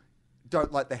still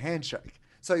don't like the handshake.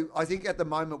 So I think at the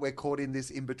moment we're caught in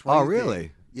this in-between Oh, really?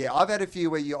 thing. Yeah, I've had a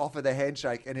few where you offer the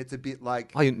handshake and it's a bit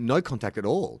like... Oh, no contact at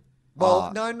all.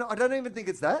 Well, no, I don't even think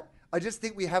it's that. I just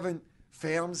think we haven't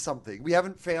found something. We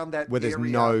haven't found that Where there's area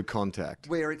no contact.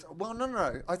 where it's... Well,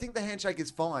 no. I think the handshake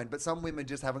is fine, but some women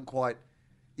just haven't quite...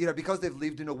 You know, because they've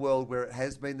lived in a world where it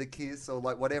has been the kiss or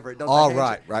like whatever. It doesn't. Oh,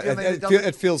 right. You know what I mean?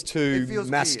 It feels too it feels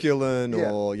masculine weird.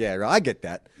 or... Yeah, right. I get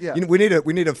that. Yeah. You know, we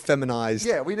need a feminized...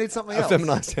 Yeah, we need something else.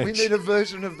 feminized We handshake. need a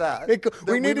version of that. We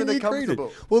need a women are new comfortable.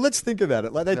 greeting. Well, let's think about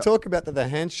it. Like, they talk about that the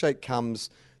handshake comes...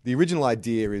 The original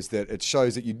idea is that it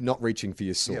shows that you're not reaching for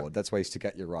your sword. Yeah. That's why you stick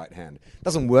out your right hand.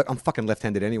 Doesn't work. I'm fucking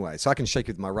left-handed anyway, so I can shake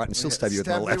you with my right and still stab you with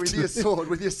my Stab me left. with your sword,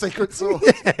 with your secret sword.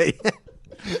 yeah.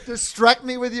 Distract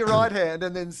me with your right hand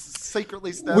and then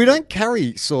secretly stab We me. don't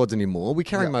carry swords anymore. We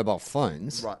carry mobile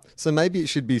phones. Right. So maybe it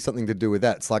should be something to do with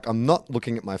that. It's like, I'm not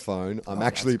looking at my phone. I'm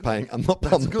actually paying.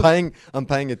 I'm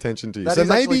paying attention to you. That so is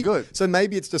maybe actually good. So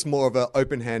maybe it's just more of an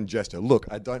open hand gesture. Look,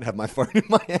 I don't have my phone in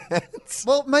my hands.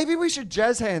 Well, maybe we should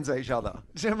jazz hands each other.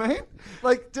 Do you know what I mean?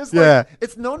 Like, just Yeah. like,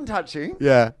 it's non-touching.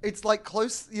 Yeah. It's like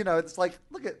close, you know, it's like,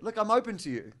 look, I'm open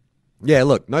to you. Yeah.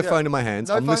 Look, no phone in my hands.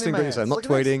 No I'm phone listening in to my what you say. I'm hands. not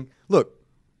Look at this. tweeting. Look,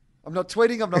 I'm not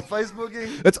tweeting, I'm not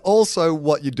Facebooking. it's also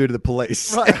what you do to the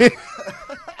police. Right.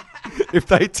 If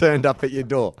they turned up at your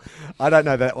door. I don't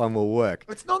know that one will work.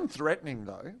 It's non-threatening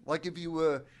though. Like if you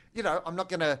were, you know, I'm not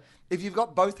going to, if you've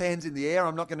got both hands in the air,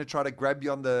 I'm not going to try to grab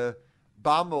you on the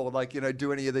bum or like, you know,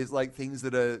 do any of these like things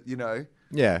that are, you know.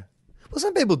 Yeah. Well,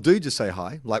 some people do just say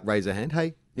hi, like raise a hand.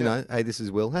 Hey, you know, hey, this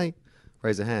is Will. Hey,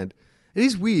 raise a hand. It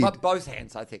is weird. But both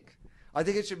hands, I think. I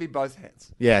think it should be both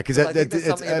hands. Yeah, because I think there's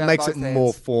something it about makes both it hands.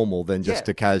 more formal than just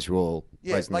Yeah. a casual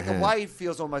Yeah, raising like the hand. a wave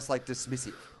feels almost like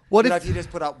dismissive. What You know, if- if you just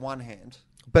put up one hand?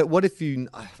 But what if you...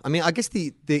 I mean, I guess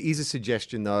there is a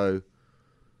suggestion, though.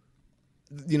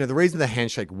 You know, the reason the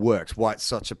handshake works, why it's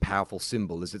such a powerful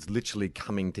symbol, is it's literally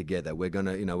coming together. We're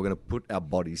gonna put our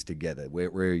bodies together.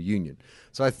 We're a union.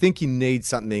 So I think you need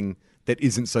something that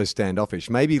isn't so standoffish.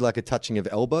 Maybe like a touching of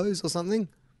elbows or something.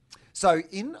 So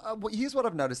here's what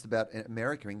I've noticed about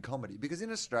America in comedy, because in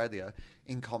Australia,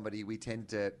 in comedy, we tend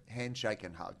to handshake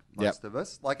and hug, most of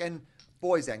us, like, and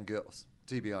boys and girls,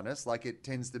 to be honest. Like it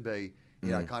tends to be,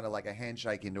 you know, kind of like a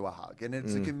handshake into a hug. And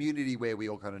it's a community where we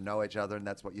all kind of know each other and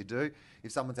that's what you do.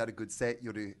 If someone's had a good set,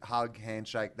 you'll do hug,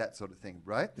 handshake, that sort of thing,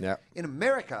 right? Yeah. In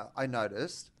America, I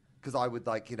noticed, because I would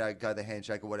like, you know, go the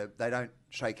handshake or whatever, they don't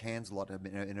shake hands a lot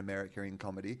in America in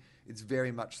comedy. It's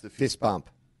very much the Fist bump.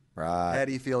 Right. How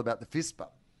do you feel about the fist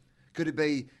bump? Could it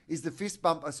be, is the fist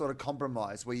bump a sort of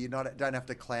compromise where you don't have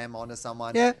to clam onto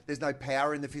someone? Yeah. There's no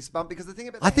power in the fist bump? Because the thing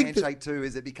about I the think handshake too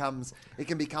is it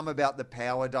can become about the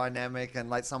power dynamic and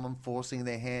like someone forcing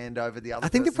their hand over the other I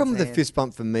think the problem with the hand. fist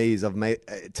bump for me is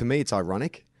to me it's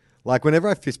ironic. Like whenever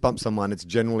I fist bump someone, it's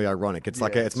generally ironic. It's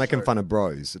like Yeah, it's it's making true. fun of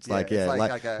bros. It's like it's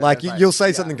like like you'll say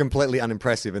yeah. something completely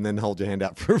unimpressive and then hold your hand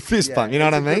out for a fist Yeah, bump. You know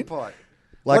what I it's a good mean? point.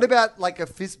 Like- What about like a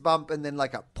fist bump and then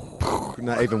like a...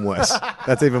 No, even worse.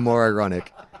 That's even more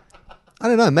ironic. I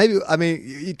don't know. Maybe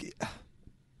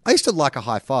I used to like a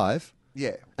high five.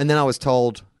 Yeah. And then I was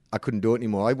told I couldn't do it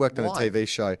anymore. I worked on a Why? TV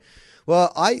show.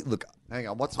 Well, Hang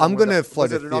on, what's I'm wrong with gonna that?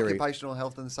 float Was it a an theory. occupational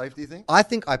health and safety thing? I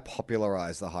think I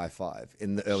popularized the high five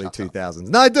in the early 2000s.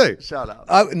 No, I do. Shut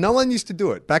up. No one used to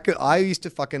do it. I used to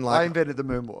fucking I like. invented the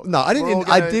moonwalk. No, I We're all didn't.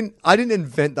 gonna- I didn't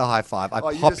invent the high five. I Oh,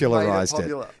 you just made it popularized it.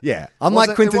 popular. Yeah, I'm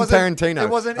like Quentin It wasn't- Tarantino. It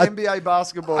wasn't I- NBA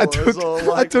basketball I took, or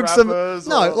like I took some. rappers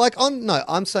No, or-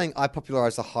 I'm saying I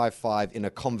popularized the high five in a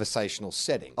conversational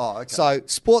setting. Oh, okay. So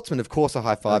sportsmen, of course, are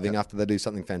high fiving after they do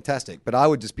something fantastic. But I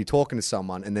would just be talking to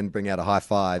someone and then bring out a high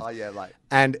five. Oh, yeah, like-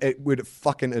 And it would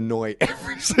fucking annoy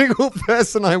every single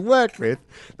person I worked with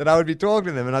that I would be talking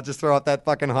to them and I'd just throw out that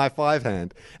fucking high five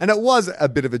hand. And it was a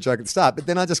bit of a joke at the start, but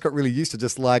then I just got really used to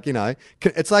just like, you know,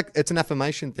 it's like, it's an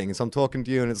affirmation thing. So I'm talking to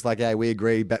you and it's like, hey, we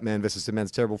agree Batman versus Superman's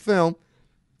a terrible film.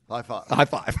 High five. High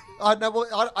five. No,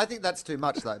 well, I think that's too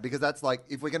much though, because that's like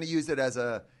if we're going to use it as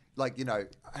a like you know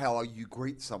how you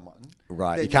greet someone.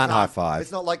 Right, then you can't high five.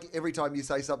 It's not like every time you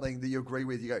say something that you agree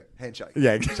with, you go handshake.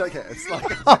 Yeah. shake hands.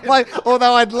 Like,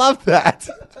 Although I'd love that.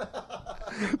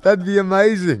 That'd be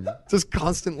amazing. Just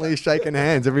constantly shaking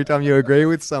hands every time you agree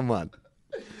with someone.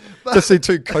 Just see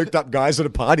two coked up guys at a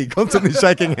party constantly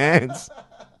shaking hands.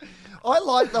 I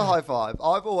like the high five.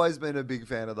 I've always been a big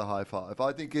fan of the high five.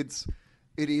 I think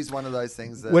it is one of those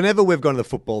things that... Whenever we've gone to the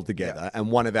football together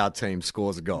and one of our teams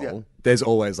scores a goal, there's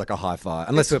always like a high five,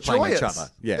 unless we're playing each other.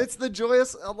 Yeah, it's the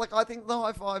joyous. Like I think the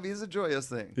high five is a joyous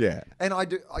thing. Yeah, and I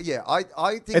do. Yeah, I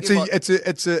think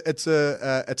it's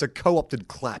a co-opted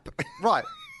clap. Right.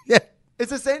 Yeah.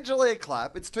 It's essentially a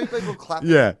clap. It's two people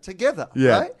clapping together.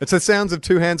 Yeah. Right? It's the sounds of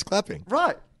two hands clapping.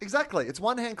 Right. Exactly. It's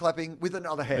one hand clapping with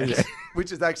another hand,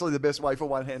 which is actually the best way for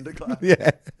one hand to clap.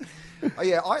 Yeah.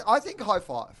 I think high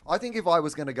five. I think if I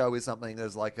was going to go with something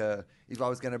as like if I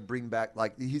was going to bring back,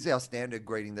 like, here's our standard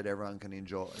greeting that everyone can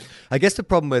enjoy. I guess the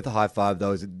problem with high five,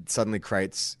 though, is it suddenly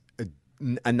creates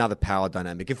another power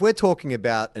dynamic. If we're talking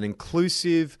about an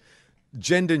inclusive,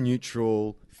 gender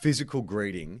neutral, physical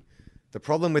greeting, the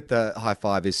problem with the high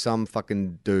five is some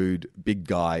fucking dude, big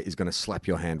guy, is going to slap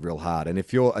your hand real hard. And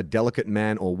if you're a delicate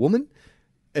man or woman,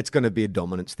 it's going to be a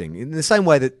dominance thing. In the same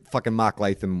way that fucking Mark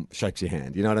Latham shakes your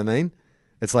hand. You know what I mean?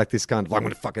 It's like this kind of, I'm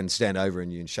going to fucking stand over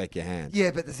you and shake your hand. Yeah,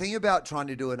 but the thing about trying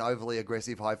to do an overly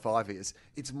aggressive high five is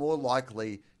it's more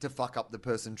likely to fuck up the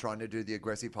person trying to do the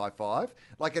aggressive high five.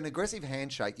 Like an aggressive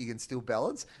handshake, you can still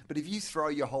balance, but if you throw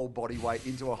your whole body weight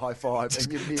into a high five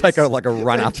and you miss... Take a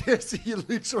run up. You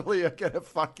literally are going to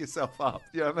fuck yourself up.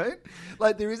 You know what I mean?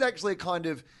 Like there is actually a kind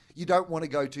of... You don't want to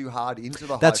go too hard into the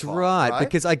high five. That's right,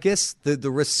 because I guess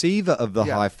the receiver of the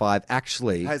high five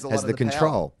actually has the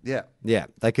control. Power. Yeah. Yeah,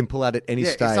 they can pull out at any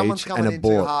stage if someone's coming and in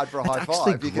abort. too hard for a high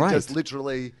five, you can just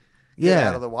literally get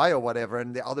out of the way or whatever,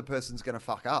 and the other person's going to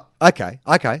fuck up. Okay,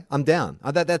 I'm down.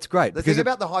 That's great. The thing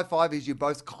about the high five is you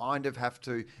both kind of have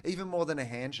to, even more than a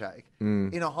handshake,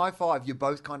 in a high five, you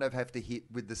both kind of have to hit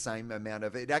with the same amount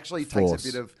of... It actually takes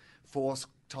a bit of force,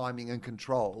 timing, and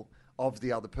control of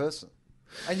the other person.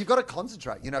 And you've got to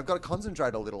concentrate. You've got to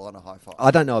concentrate a little on a high five.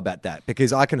 I don't know about that,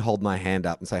 because I can hold my hand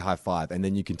up and say high five, and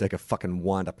then you can take a fucking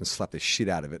wind up and slap the shit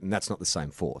out of it, and that's not the same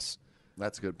force.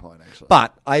 That's a good point, actually.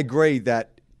 But I agree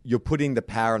that you're putting the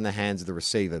power in the hands of the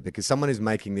receiver, because someone is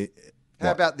making the...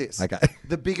 How about this? Okay.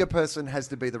 The bigger person has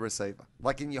to be the receiver,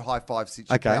 like in your high five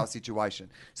power situation.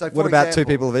 So, what about two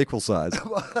people of equal size?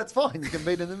 Well, that's fine. You can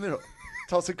meet in the middle.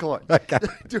 Toss a coin. Okay.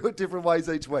 Do it different ways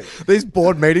each week. These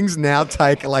board meetings now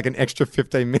take like an extra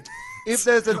 15 minutes. If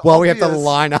there's an while we have to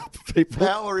line up people.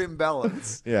 Power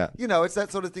imbalance. Yeah. It's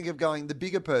that sort of thing of going, the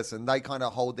bigger person, they kind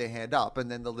of hold their hand up, and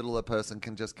then the littler person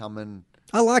can just come and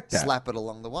I like that. Slap it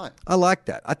along the way. I like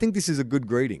that. I think this is a good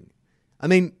greeting. I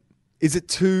mean, is it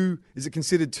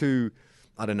considered too,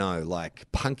 I don't know,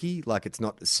 like punky, like it's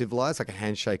not civilized, like a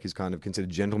handshake is kind of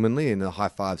considered gentlemanly and a high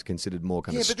five's considered more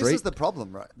kind of street? Yeah, but this is the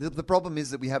problem, right? The problem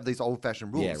is that we have these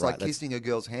old-fashioned rules, like kissing a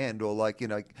girl's hand or like,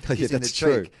 kissing the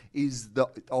cheek is the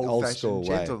old-fashioned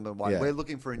gentleman way. Yeah. We're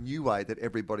looking for a new way that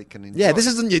everybody can enjoy. Yeah, this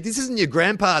isn't your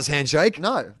grandpa's handshake.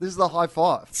 No, this is the high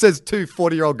five. It says two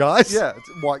 40-year-old guys. Yeah,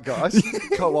 white guys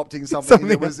co-opting something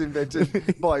that was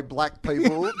invented by black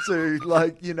people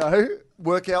to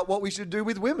work out what we should do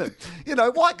with women.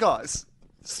 White guys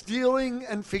stealing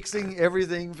and fixing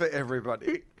everything for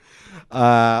everybody.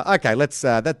 Okay, let's.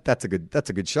 That's a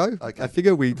good show. Okay. I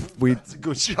figure we That's a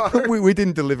good show. we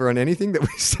didn't deliver on anything that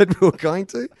we said we were going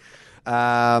to.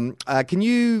 Can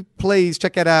you please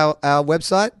check out our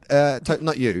website?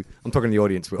 Not you. I'm talking to the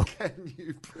audience, Will. Can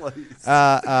you please? Let's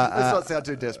not sound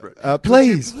too desperate.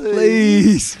 Please.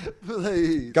 Please.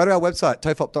 Go to our website,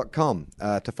 tofop.com,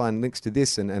 to find links to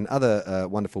this and other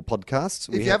wonderful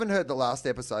podcasts. If you haven't heard the last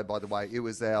episode, by the way, it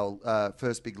was our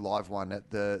first big live one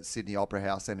at the Sydney Opera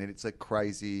House, and it's a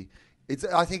crazy... It's,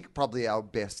 I think, probably our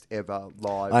best ever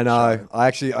live I know.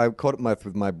 show. I caught up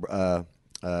with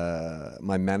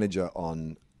my manager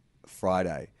on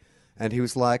Friday, and he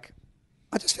was like,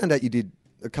 I just found out you did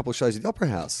a couple of shows at the Opera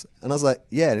House. And I was like,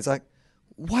 yeah. And he's like,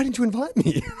 why didn't you invite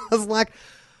me? I was like,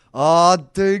 oh,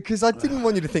 dude, because I didn't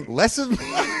want you to think less of me.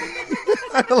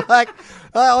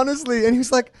 Honestly. And he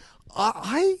was like,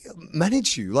 I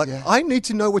manage you. I need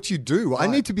to know what you do. Right. I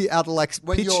need to be able to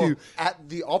when pitch you're you at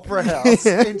the Opera House,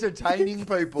 entertaining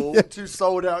people to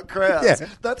sold out crowds. Yeah.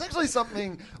 That's actually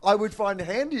something I would find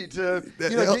handy to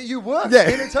get you work,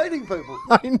 entertaining people.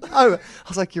 I know. I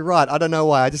was like, you're right. I don't know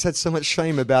why. I just had so much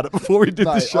shame about it before we did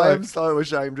the show. I am so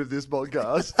ashamed of this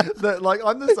podcast that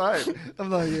I'm the same.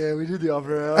 I'm like, yeah, we did the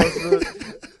Opera House.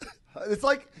 But It's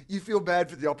like you feel bad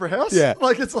for the Opera House. Yeah.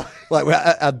 Like it's like...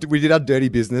 We did our dirty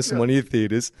business in one of your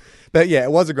theatres. But yeah,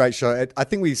 it was a great show. I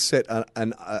think we set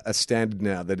a standard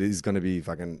now that is going to be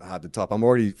fucking hard to top. I'm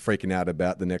already freaking out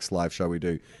about the next live show we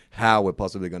do, how we're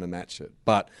possibly going to match it.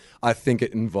 But I think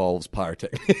it involves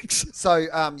pyrotechnics. So,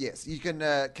 yes, you can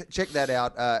check that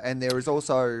out. And there is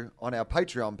also on our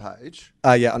Patreon page.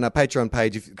 Yeah, on our Patreon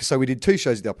page. So we did 2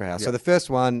 shows at the Opera House. Yep. So the first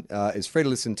one is free to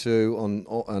listen to on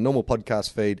a normal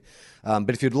podcast feed. But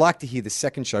if you'd like to hear the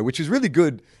second show, which is really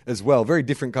good as well, very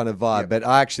different kind of vibe, Yep. but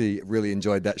I actually really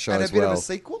enjoyed that show And as a bit well. of a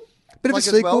sequel? Bit of a As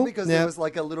sequel, well, because yeah. there was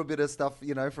like a little bit of stuff,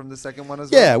 from the second one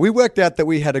as well. Yeah, we worked out that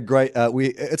we had a great.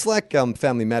 It's like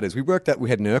Family Matters. We worked out we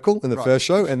had an Urkel in the first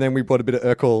show, and then we brought a bit of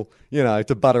Urkel,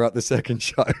 to butter up the second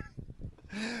show.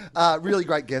 Really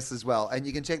great guests as well. And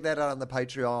you can check that out on the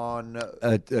Patreon.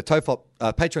 TOFOP,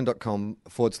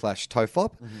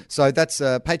 patreon.com/TOFOP. So that's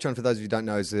Patreon, for those of you who don't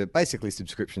know, is basically a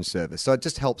subscription service. So it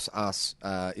just helps us,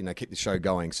 keep the show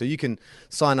going. So you can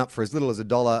sign up for as little as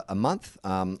 $1 a month,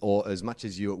 or as much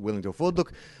as you're willing to afford.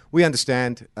 Look, we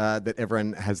understand that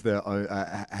everyone has their own,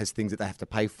 has things that they have to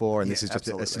pay for, and this is just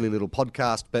a silly little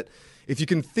podcast. But if you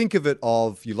can think of it,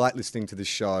 you like listening to the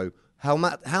show, how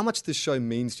much the show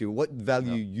means to you, what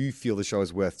value you feel the show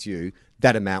is worth to you,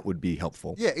 that amount would be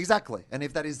helpful. Yeah, exactly. And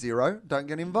if that is 0, don't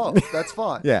get involved. That's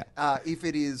fine. Yeah. If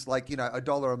it is like,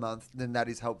 $1 a month, then that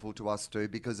is helpful to us too,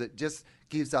 because it just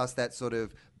gives us that sort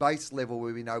of base level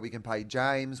where we know we can pay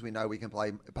James, we know we can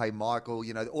pay Michael,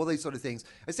 all these sort of things.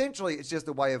 Essentially, it's just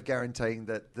a way of guaranteeing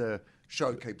that the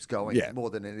show keeps going more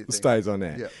than anything. It stays on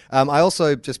there. Yeah. I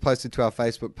also just posted to our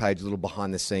Facebook page a little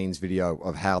behind the scenes video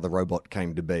of how the robot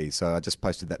came to be. So I just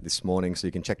posted that this morning, so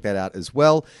you can check that out as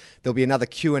well. There'll be another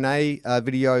Q&A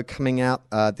video coming out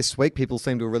this week. People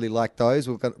seem to really like those.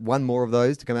 We've got one more of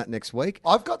those to come out next week.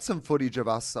 I've got some footage of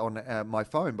us on my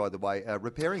phone, by the way,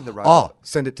 repairing the robot. Oh,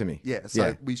 send it to me. Yeah,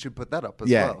 so we should put that up as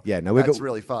Yeah, well. yeah. No, That's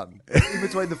really fun. In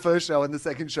between the first show and the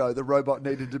second show, the robot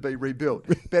needed to be rebuilt.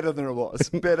 Better than it was.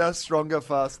 Better, stronger,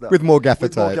 faster. With more gaffer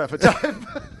With more tape. gaffer tape.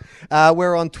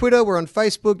 We're on Twitter. We're on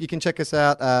Facebook. You can check us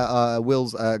out.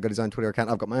 Will's got his own Twitter account.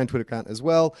 I've got my own Twitter account as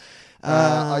well.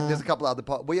 There's a couple other...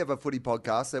 we have a footy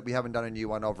podcast that we haven't done a new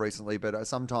one of recently, but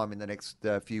sometime in the next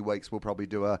few weeks, we'll probably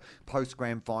do a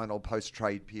post-grand final,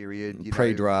 post-trade period.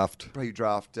 Pre-draft.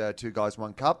 Pre-draft, 2 Guys,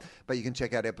 1 Cup. But you can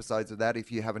check out episodes of that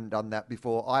if you haven't done that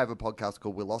before. I have a podcast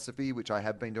called Willosophy, which I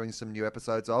have been doing some new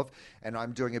episodes of, and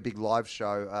I'm doing a big live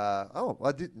show.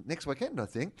 I did next weekend, I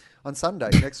think, on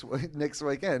Sunday, next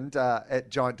weekend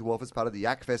at Giant Dwarf as part of the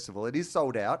Yak Festival. It is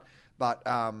sold out, but,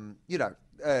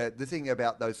 the thing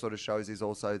about those sort of shows is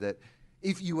also that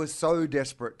if you were so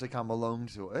desperate to come along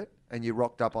to it and you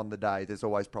rocked up on the day, there's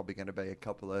always probably going to be a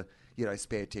couple of,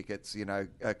 spare tickets,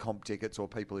 comp tickets, or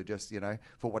people who just,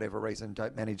 for whatever reason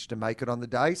don't manage to make it on the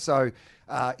day. So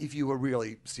if you were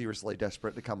really seriously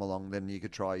desperate to come along, then you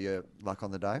could try your luck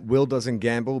on the day. Will doesn't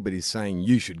gamble, but he's saying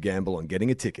you should gamble on getting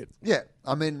a ticket. Yeah.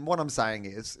 I mean, what I'm saying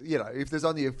is, if there's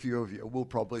only a few of you, we'll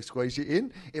probably squeeze you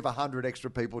in. If 100 extra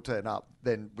people turn up,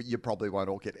 then you probably won't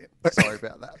all get in. Sorry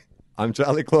about that. I'm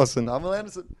Charlie Clausen. I'm Will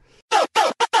Anderson.